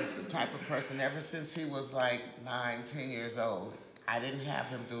Dujuan was the type of person, ever since he was like 9, 10 years old, I didn't have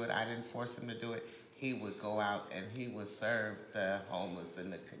him do it, I didn't force him to do it. He would go out and he would serve the homeless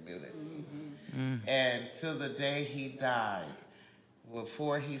in the community. Mm-hmm. And till the day he died,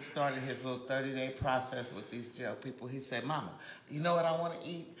 before he started his little 30-day process with these jail people, he said, Mama, you know what I want to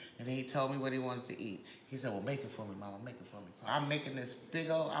eat? And then he told me what he wanted to eat. He said, well, make it for me, Mama, make it for me. So I'm making this big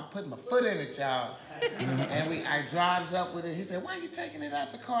old, I'm putting my foot in it, y'all. And I drives up with it. He said, why are you taking it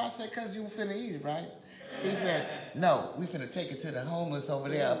out the car? I said, because you finna eat it, right? He says, no, we finna take it to the homeless over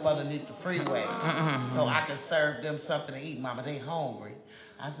there up underneath the freeway so I can serve them something to eat, Mama, they hungry.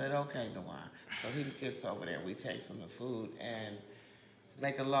 I said, okay, Dujuan. So he gets over there, we take some of the food, and to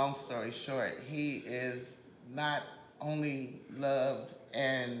make a long story short, he is not only loved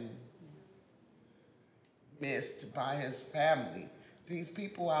and missed by his family. These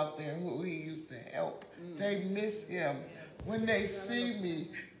people out there who he used to help, they miss him. When they see me,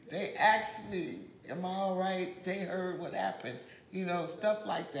 they ask me, am I all right? They heard what happened. Stuff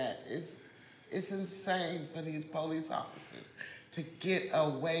like that. It's insane for these police officers to get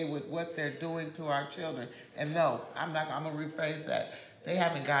away with what they're doing to our children. And no, I'm going to rephrase that. They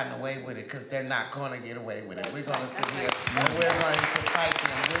haven't gotten away with it because they're not going to get away with it. We're going to sit here and we're going to fight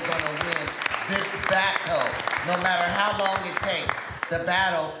them. We're going to win this battle, no matter how long it takes. The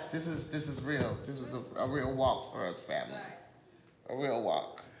battle, this is real. This is a real walk for us families. A real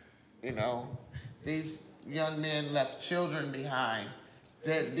walk, These young men left children behind.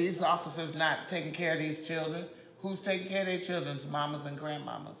 These officers not taking care of these children. Who's taking care of their children's mamas and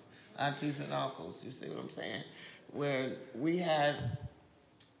grandmamas? aunties and uncles, you see what I'm saying? When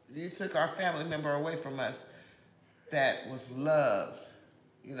you took our family member away from us that was loved.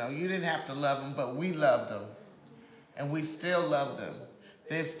 You know, you didn't have to love them, but we loved them. And we still love them.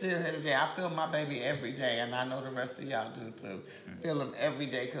 They're still here today. I feel my baby every day, and I know the rest of y'all do too. Feel them every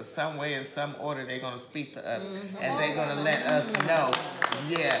day, because some way, in some order, they're going to speak to us. And they're going to let us know,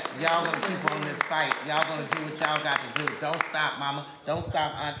 yeah, y'all going to keep on this fight. Y'all going to do what y'all got to do. Don't stop, mama. Don't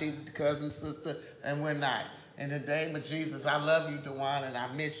stop, auntie, cousin, sister, and we're not. In the name of Jesus, I love you, Dujuan, and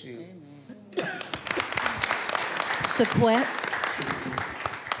I miss you. Sequette.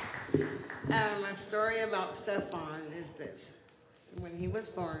 My story about Stephon is this. When he was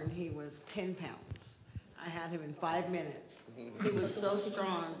born, he was 10 pounds. I had him in 5 minutes. He was so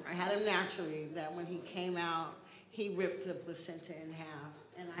strong. I had him naturally that when he came out, he ripped the placenta in half.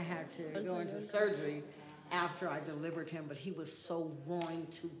 And I had to go into surgery after I delivered him, but he was so roaring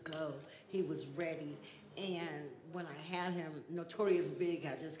to go. He was ready. And when I had him, Notorious Big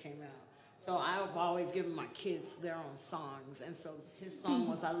had just came out. So I've always given my kids their own songs. And so his song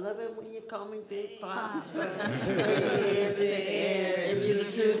was, I love it when you call me Big Papa. If you're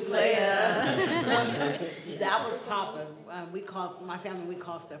a true player. That was Papa. My family, we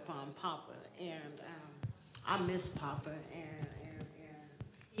call Stephon Papa. And I miss Papa. And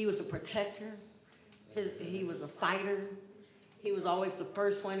he was a protector. He was a fighter. He was always the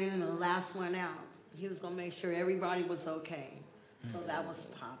first one in and the last one out. He was going to make sure everybody was okay. So that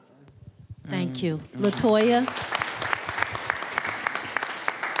was Papa. Thank you. LaToya?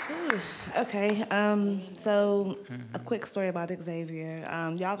 Okay, so a quick story about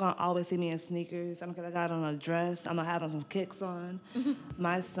Xzavier. Y'all gonna always see me in sneakers. I don't care if I got on a dress. I'm gonna have on some kicks on.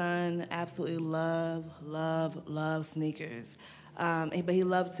 My son absolutely loves sneakers. But he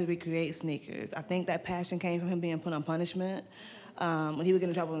loved to recreate sneakers. I think that passion came from him being put on punishment. When he would get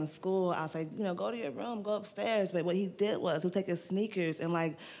in trouble in school, I was like, go to your room, go upstairs. But what he did was he would take his sneakers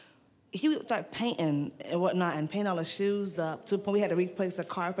and he would start painting and whatnot and paint all the shoes up to the point we had to replace the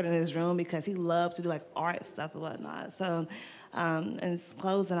carpet in his room because he loved to do art stuff and whatnot. So, in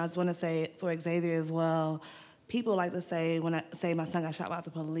closing, I just want to say for Xzavier as well, people like to say, when I say my son got shot by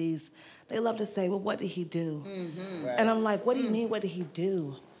the police, they love to say, well, what did he do? Right. And I'm like, what do you mean, what did he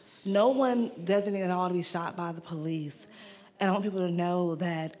do? No one does anything at all to be shot by the police. And I want people to know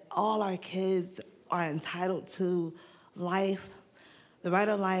that all our kids are entitled to life, the right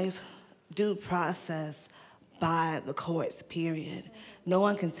of life, due process by the courts, period. No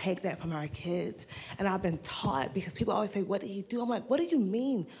one can take that from our kids. And I've been taught, because people always say, what did he do? I'm like, what do you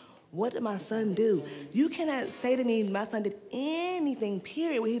mean? What did my son do? You cannot say to me, my son did anything,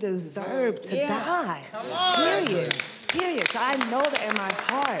 period, where he deserved to die. Come on. Period. So I know that in my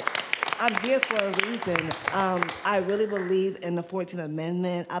heart. I'm here for a reason. I really believe in the 14th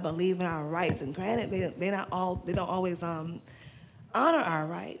Amendment. I believe in our rights. And granted, they don't always honor our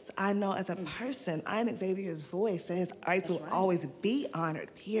rights. I know as a person, I'm Xzavier's voice, so his rights will always be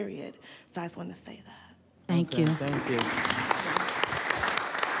honored, period. So I just wanted to say that. Thank you. Thank you.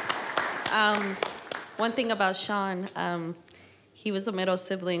 One thing about Sean, he was a middle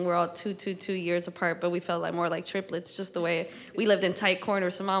sibling. We're all two years apart, but we felt more like triplets, just the way we lived in tight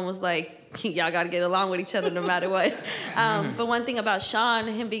corners. So Mom was like, y'all got to get along with each other no matter what. But one thing about Sean,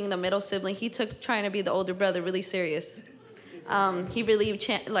 him being the middle sibling, he took trying to be the older brother really serious. He really,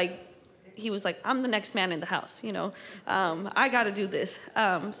 he was like, I'm the next man in the house, I got to do this.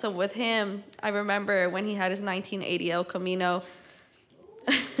 So with him, I remember when he had his 1980 El Camino,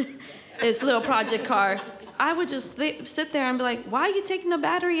 his little project car, I would just sit there and be like, why are you taking the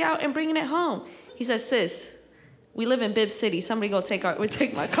battery out and bringing it home? He said, sis, we live in Bibb City. Somebody go take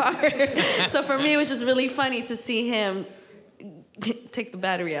my car. So for me, it was just really funny to see him take the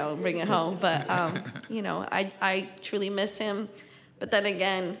battery out and bring it home. But, I truly miss him. But then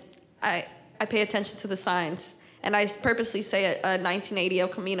again, I pay attention to the signs. And I purposely say a 1980 El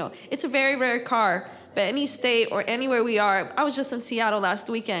Camino. It's a very rare car. But any state or anywhere we are, I was just in Seattle last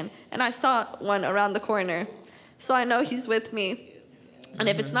weekend, and I saw one around the corner. So I know he's with me. And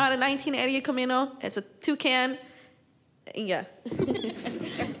if it's not a 1980 Camino, it's a toucan. Yeah.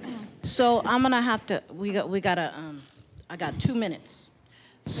 So I'm gonna have to. I got 2 minutes.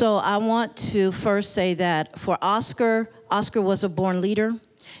 So I want to first say that for Oscar was a born leader.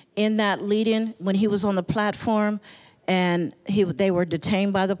 In that lead-in, when he was on the platform, and they were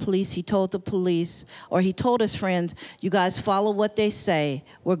detained by the police, he told the police, or he told his friends, you guys follow what they say,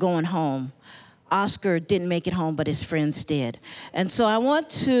 we're going home. Oscar didn't make it home, but his friends did. And so I want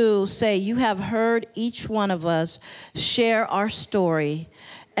to say, you have heard each one of us share our story,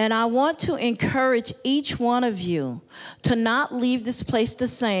 And I want to encourage each one of you to not leave this place the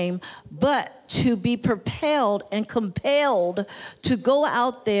same, but to be propelled and compelled to go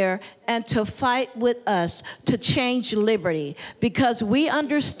out there and to fight with us to change liberty, because we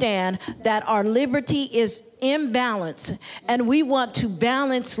understand that our liberty is imbalance, and we want to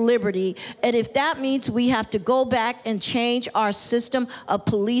balance liberty. And if that means we have to go back and change our system of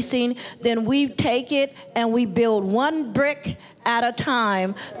policing, then we take it and we build one brick at a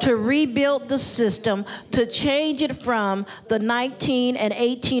time to rebuild the system, to change it from the 19 and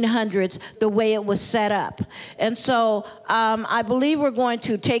 1800s the way it was set up. And so I believe we're going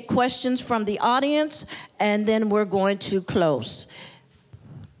to take questions from the audience, and then we're going to close.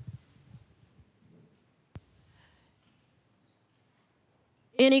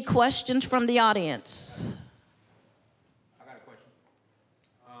 Any questions from the audience? I got a question.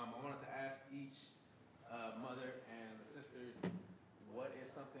 I wanted to ask each mother and the sisters, what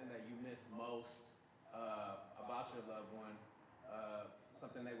is something that you miss most about your loved one?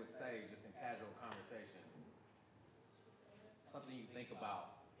 Something they would say just in casual conversation. Something you think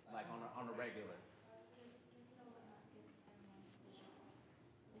about, like on a regular.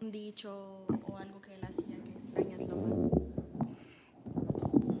 Un dicho o algo que él hacía que extrañas lo más.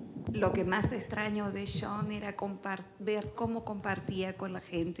 Lo que más extraño de Sean era ver cómo compartía con la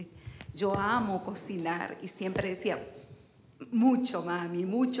gente. Yo amo cocinar y siempre decía, mucho mami,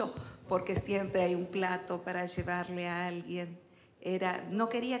 mucho, porque siempre hay un plato para llevarle a alguien. No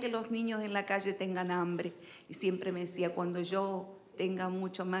quería que los niños en la calle tengan hambre y siempre me decía, cuando yo tenga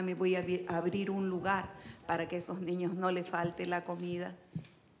mucho mami voy a abrir un lugar para que a esos niños no les falte la comida.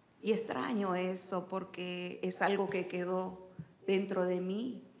 Y extraño eso porque es algo que quedó dentro de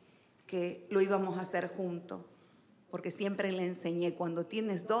mí, que lo íbamos a hacer juntos, porque siempre le enseñé, cuando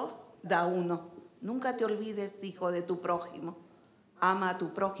tienes dos, da uno. Nunca te olvides, hijo, de tu prójimo. Ama a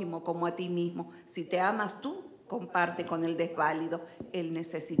tu prójimo como a ti mismo. Si te amas tú, comparte con el desválido, el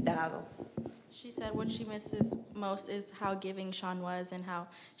necesitado. She said what she misses most is how giving Sean was, and how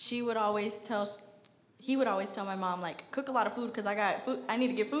he would always tell my mom, like, cook a lot of food because I need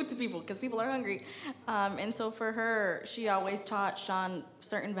to give food to people because people are hungry. And so for her, she always taught Sean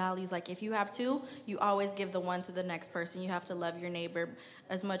certain values, like if you have two, you always give the one to the next person. You have to love your neighbor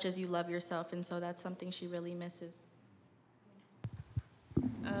as much as you love yourself. And so that's something she really misses.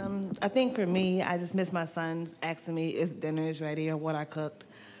 I think for me, I just miss my sons asking me if dinner is ready or what I cooked.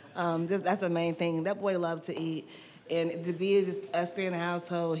 That's the main thing. That boy loved to eat. And to be just us three in the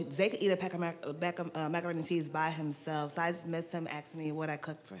household, Zay could eat a pack of macaroni and cheese by himself. So I just miss him asking me what I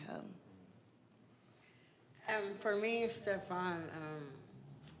cooked for him. For me, Stephon,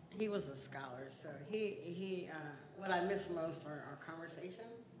 he was a scholar. So what I miss most are our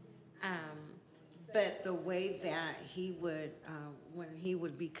conversations. But the way that he would, when he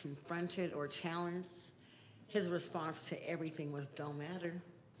would be confronted or challenged, his response to everything was, don't matter.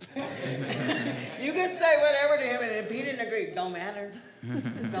 You can say whatever to him, and if he didn't agree, don't matter.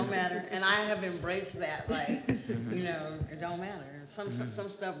 Don't matter. And I have embraced that, like, it don't matter. Some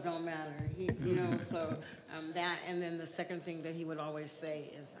stuff don't matter. So that, and then the second thing that he would always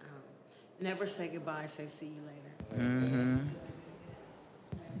say is, never say goodbye, say see you later. Mm-hmm.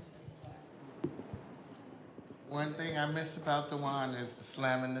 One thing I miss about Dujuan is the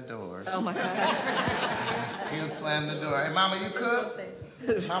slamming the doors. Oh my gosh. He'll slam the door. Hey, mama, you cook?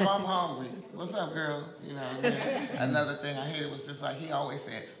 Mama, I'm hungry. What's up, girl? Another thing I hated was just like, he always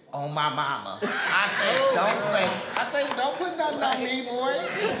said, oh, my mama. I said, don't put nothing on me, boy.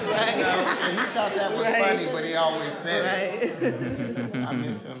 Right. And he thought that was funny, but he always said it. I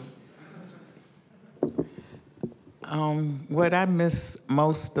miss him. What I miss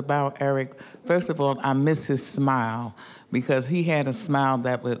most about Eric, first of all, I miss his smile, because he had a smile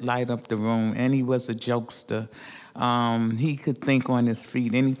that would light up the room, and he was a jokester. He could think on his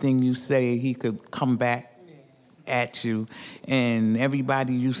feet. Anything you say, he could come back at you. And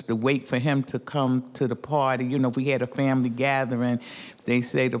everybody used to wait for him to come to the party. We had a family gathering. They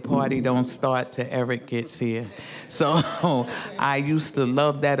say the party don't start till Eric gets here. So I used to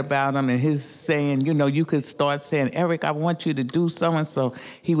love that about him. And his saying, you could start saying, Eric, I want you to do so-and-so.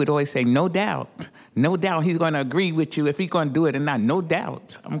 He would always say, no doubt. No doubt he's going to agree with you if he's going to do it or not. No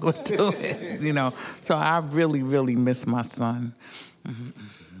doubt I'm going to do it, So I really, really miss my son. I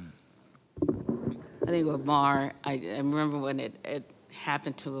think with Mar, I remember when it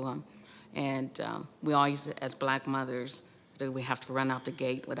happened to him, and we always, as black mothers, we have to run out the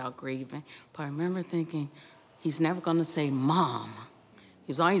gate without grieving. But I remember thinking, he's never going to say mom.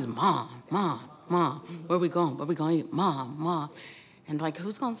 He's always mom, mom, mom. Where we going? Where we going to eat? Mom, mom. And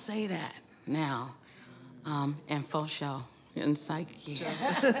who's going to say that now? And for sure, in psych.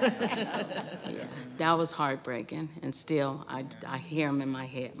 Yeah. That was heartbreaking, and still I hear him in my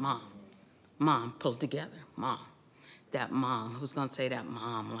head, Mom, pull it together, Mom. That mom, who's gonna say that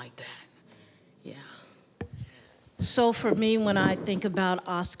mom like that? Yeah. So for me, when I think about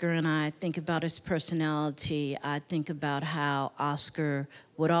Oscar and I think about his personality, I think about how Oscar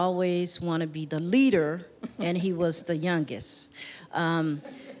would always want to be the leader, and he was the youngest.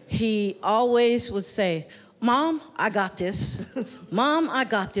 He always would say, Mom, I got this. Mom, I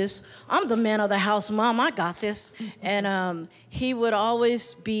got this. I'm the man of the house, Mom, I got this. And he would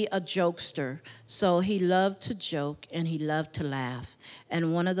always be a jokester. So he loved to joke and he loved to laugh.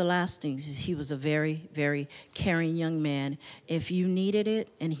 And one of the last things is he was a very, very caring young man. If you needed it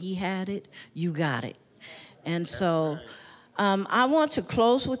and he had it, you got it. And so I want to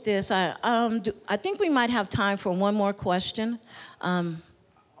close with this. I think we might have time for one more question.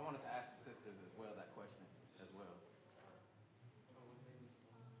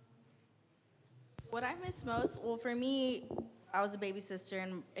 What I miss most, well, for me, I was a baby sister,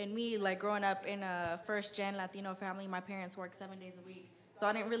 and me, like, growing up in a first-gen Latino family, my parents worked 7 days a week. So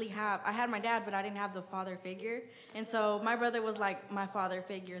I didn't really have, I had my dad, but I didn't have the father figure. And so my brother was, like, my father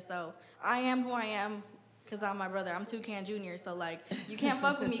figure. So I am who I am because I'm my brother. I'm Toucan Jr., so, like, you can't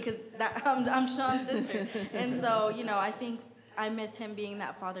fuck with me because I'm Sean's sister. And so, you know, I think I miss him being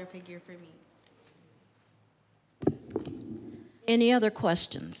that father figure for me. Any other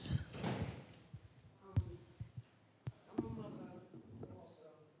questions?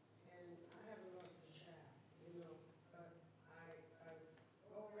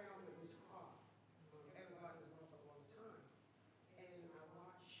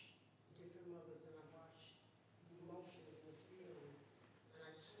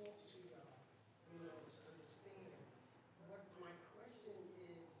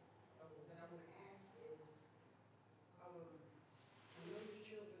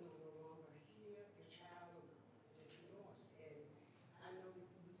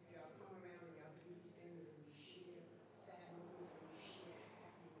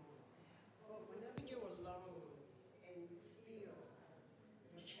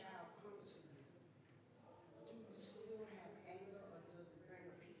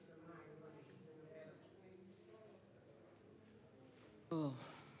 When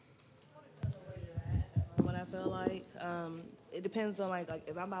I feel like, it depends on like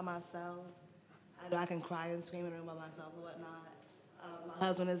if I'm by myself, I know I can cry and scream in the room by myself or whatnot. My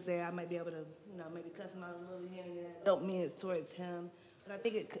husband is there, I might be able to, you know, maybe cuss him out a little here and there. Don't mean it's towards him, but I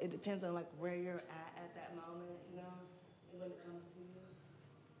think it depends on like where you're at that moment, you know, when it comes to you.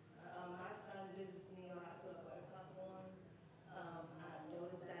 My son visits me a lot to a butterfly farm. I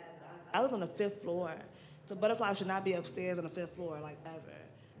noticed that I live on the 5th floor. The butterflies should not be upstairs on the 5th floor, like ever.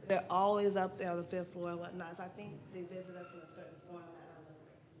 They're always up there on the 5th floor and whatnot. So I think they visit us in a certain format.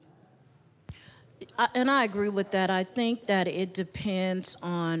 And I agree with that. I think that it depends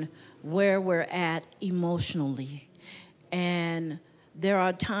on where we're at emotionally. And there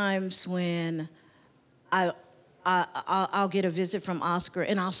are times when I'll get a visit from Oscar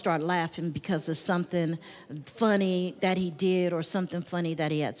and I'll start laughing because of something funny that he did or something funny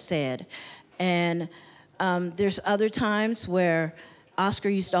that he had said. And there's other times where Oscar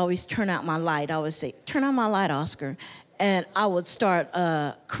used to always turn out my light. I would say, turn on my light, Oscar. And I would start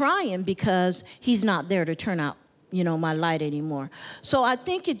crying because he's not there to turn out, you know, my light anymore. So I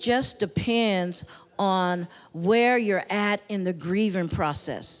think it just depends on where you're at in the grieving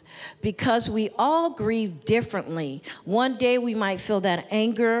process, because we all grieve differently. One day we might feel that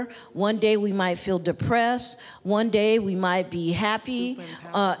anger, one day we might feel depressed, one day we might be happy.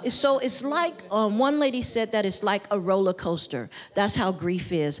 So it's like, one lady said that it's like a roller coaster. That's how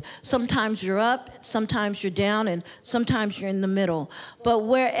grief is. Sometimes you're up, sometimes you're down, and sometimes you're in the middle. But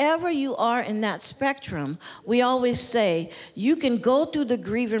wherever you are in that spectrum, we always say you can go through the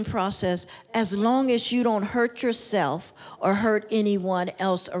grieving process as long as you don't hurt yourself or hurt anyone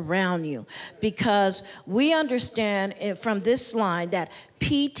else around you. Because we understand from this line that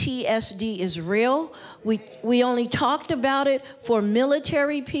PTSD is real. We only talked about it for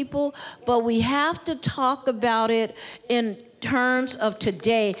military people, but we have to talk about it in terms of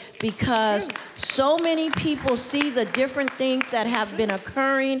today, because so many people see the different things that have been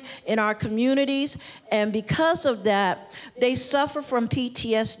occurring in our communities, and because of that, they suffer from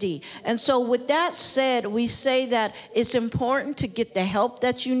PTSD. And so with that said, we say that it's important to get the help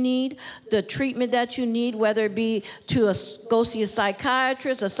that you need, the treatment that you need, whether it be to go see a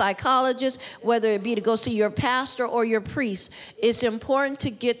psychiatrist, a psychologist, whether it be to go see your pastor or your priest. It's important to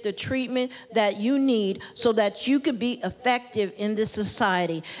get the treatment that you need so that you can be effective in this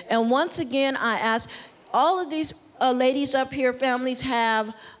society. And once again, I ask all of these ladies up here, families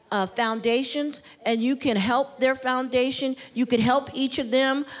have foundations, and you can help their foundation. You can help each of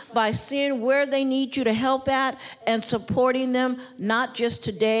them by seeing where they need you to help at and supporting them, not just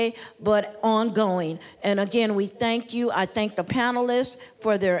today, but ongoing. And again, we thank you. I thank the panelists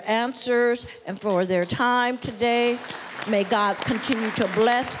for their answers and for their time today. May God continue to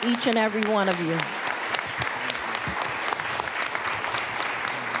bless each and every one of you.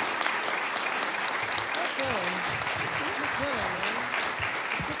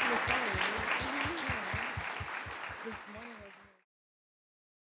 This morning was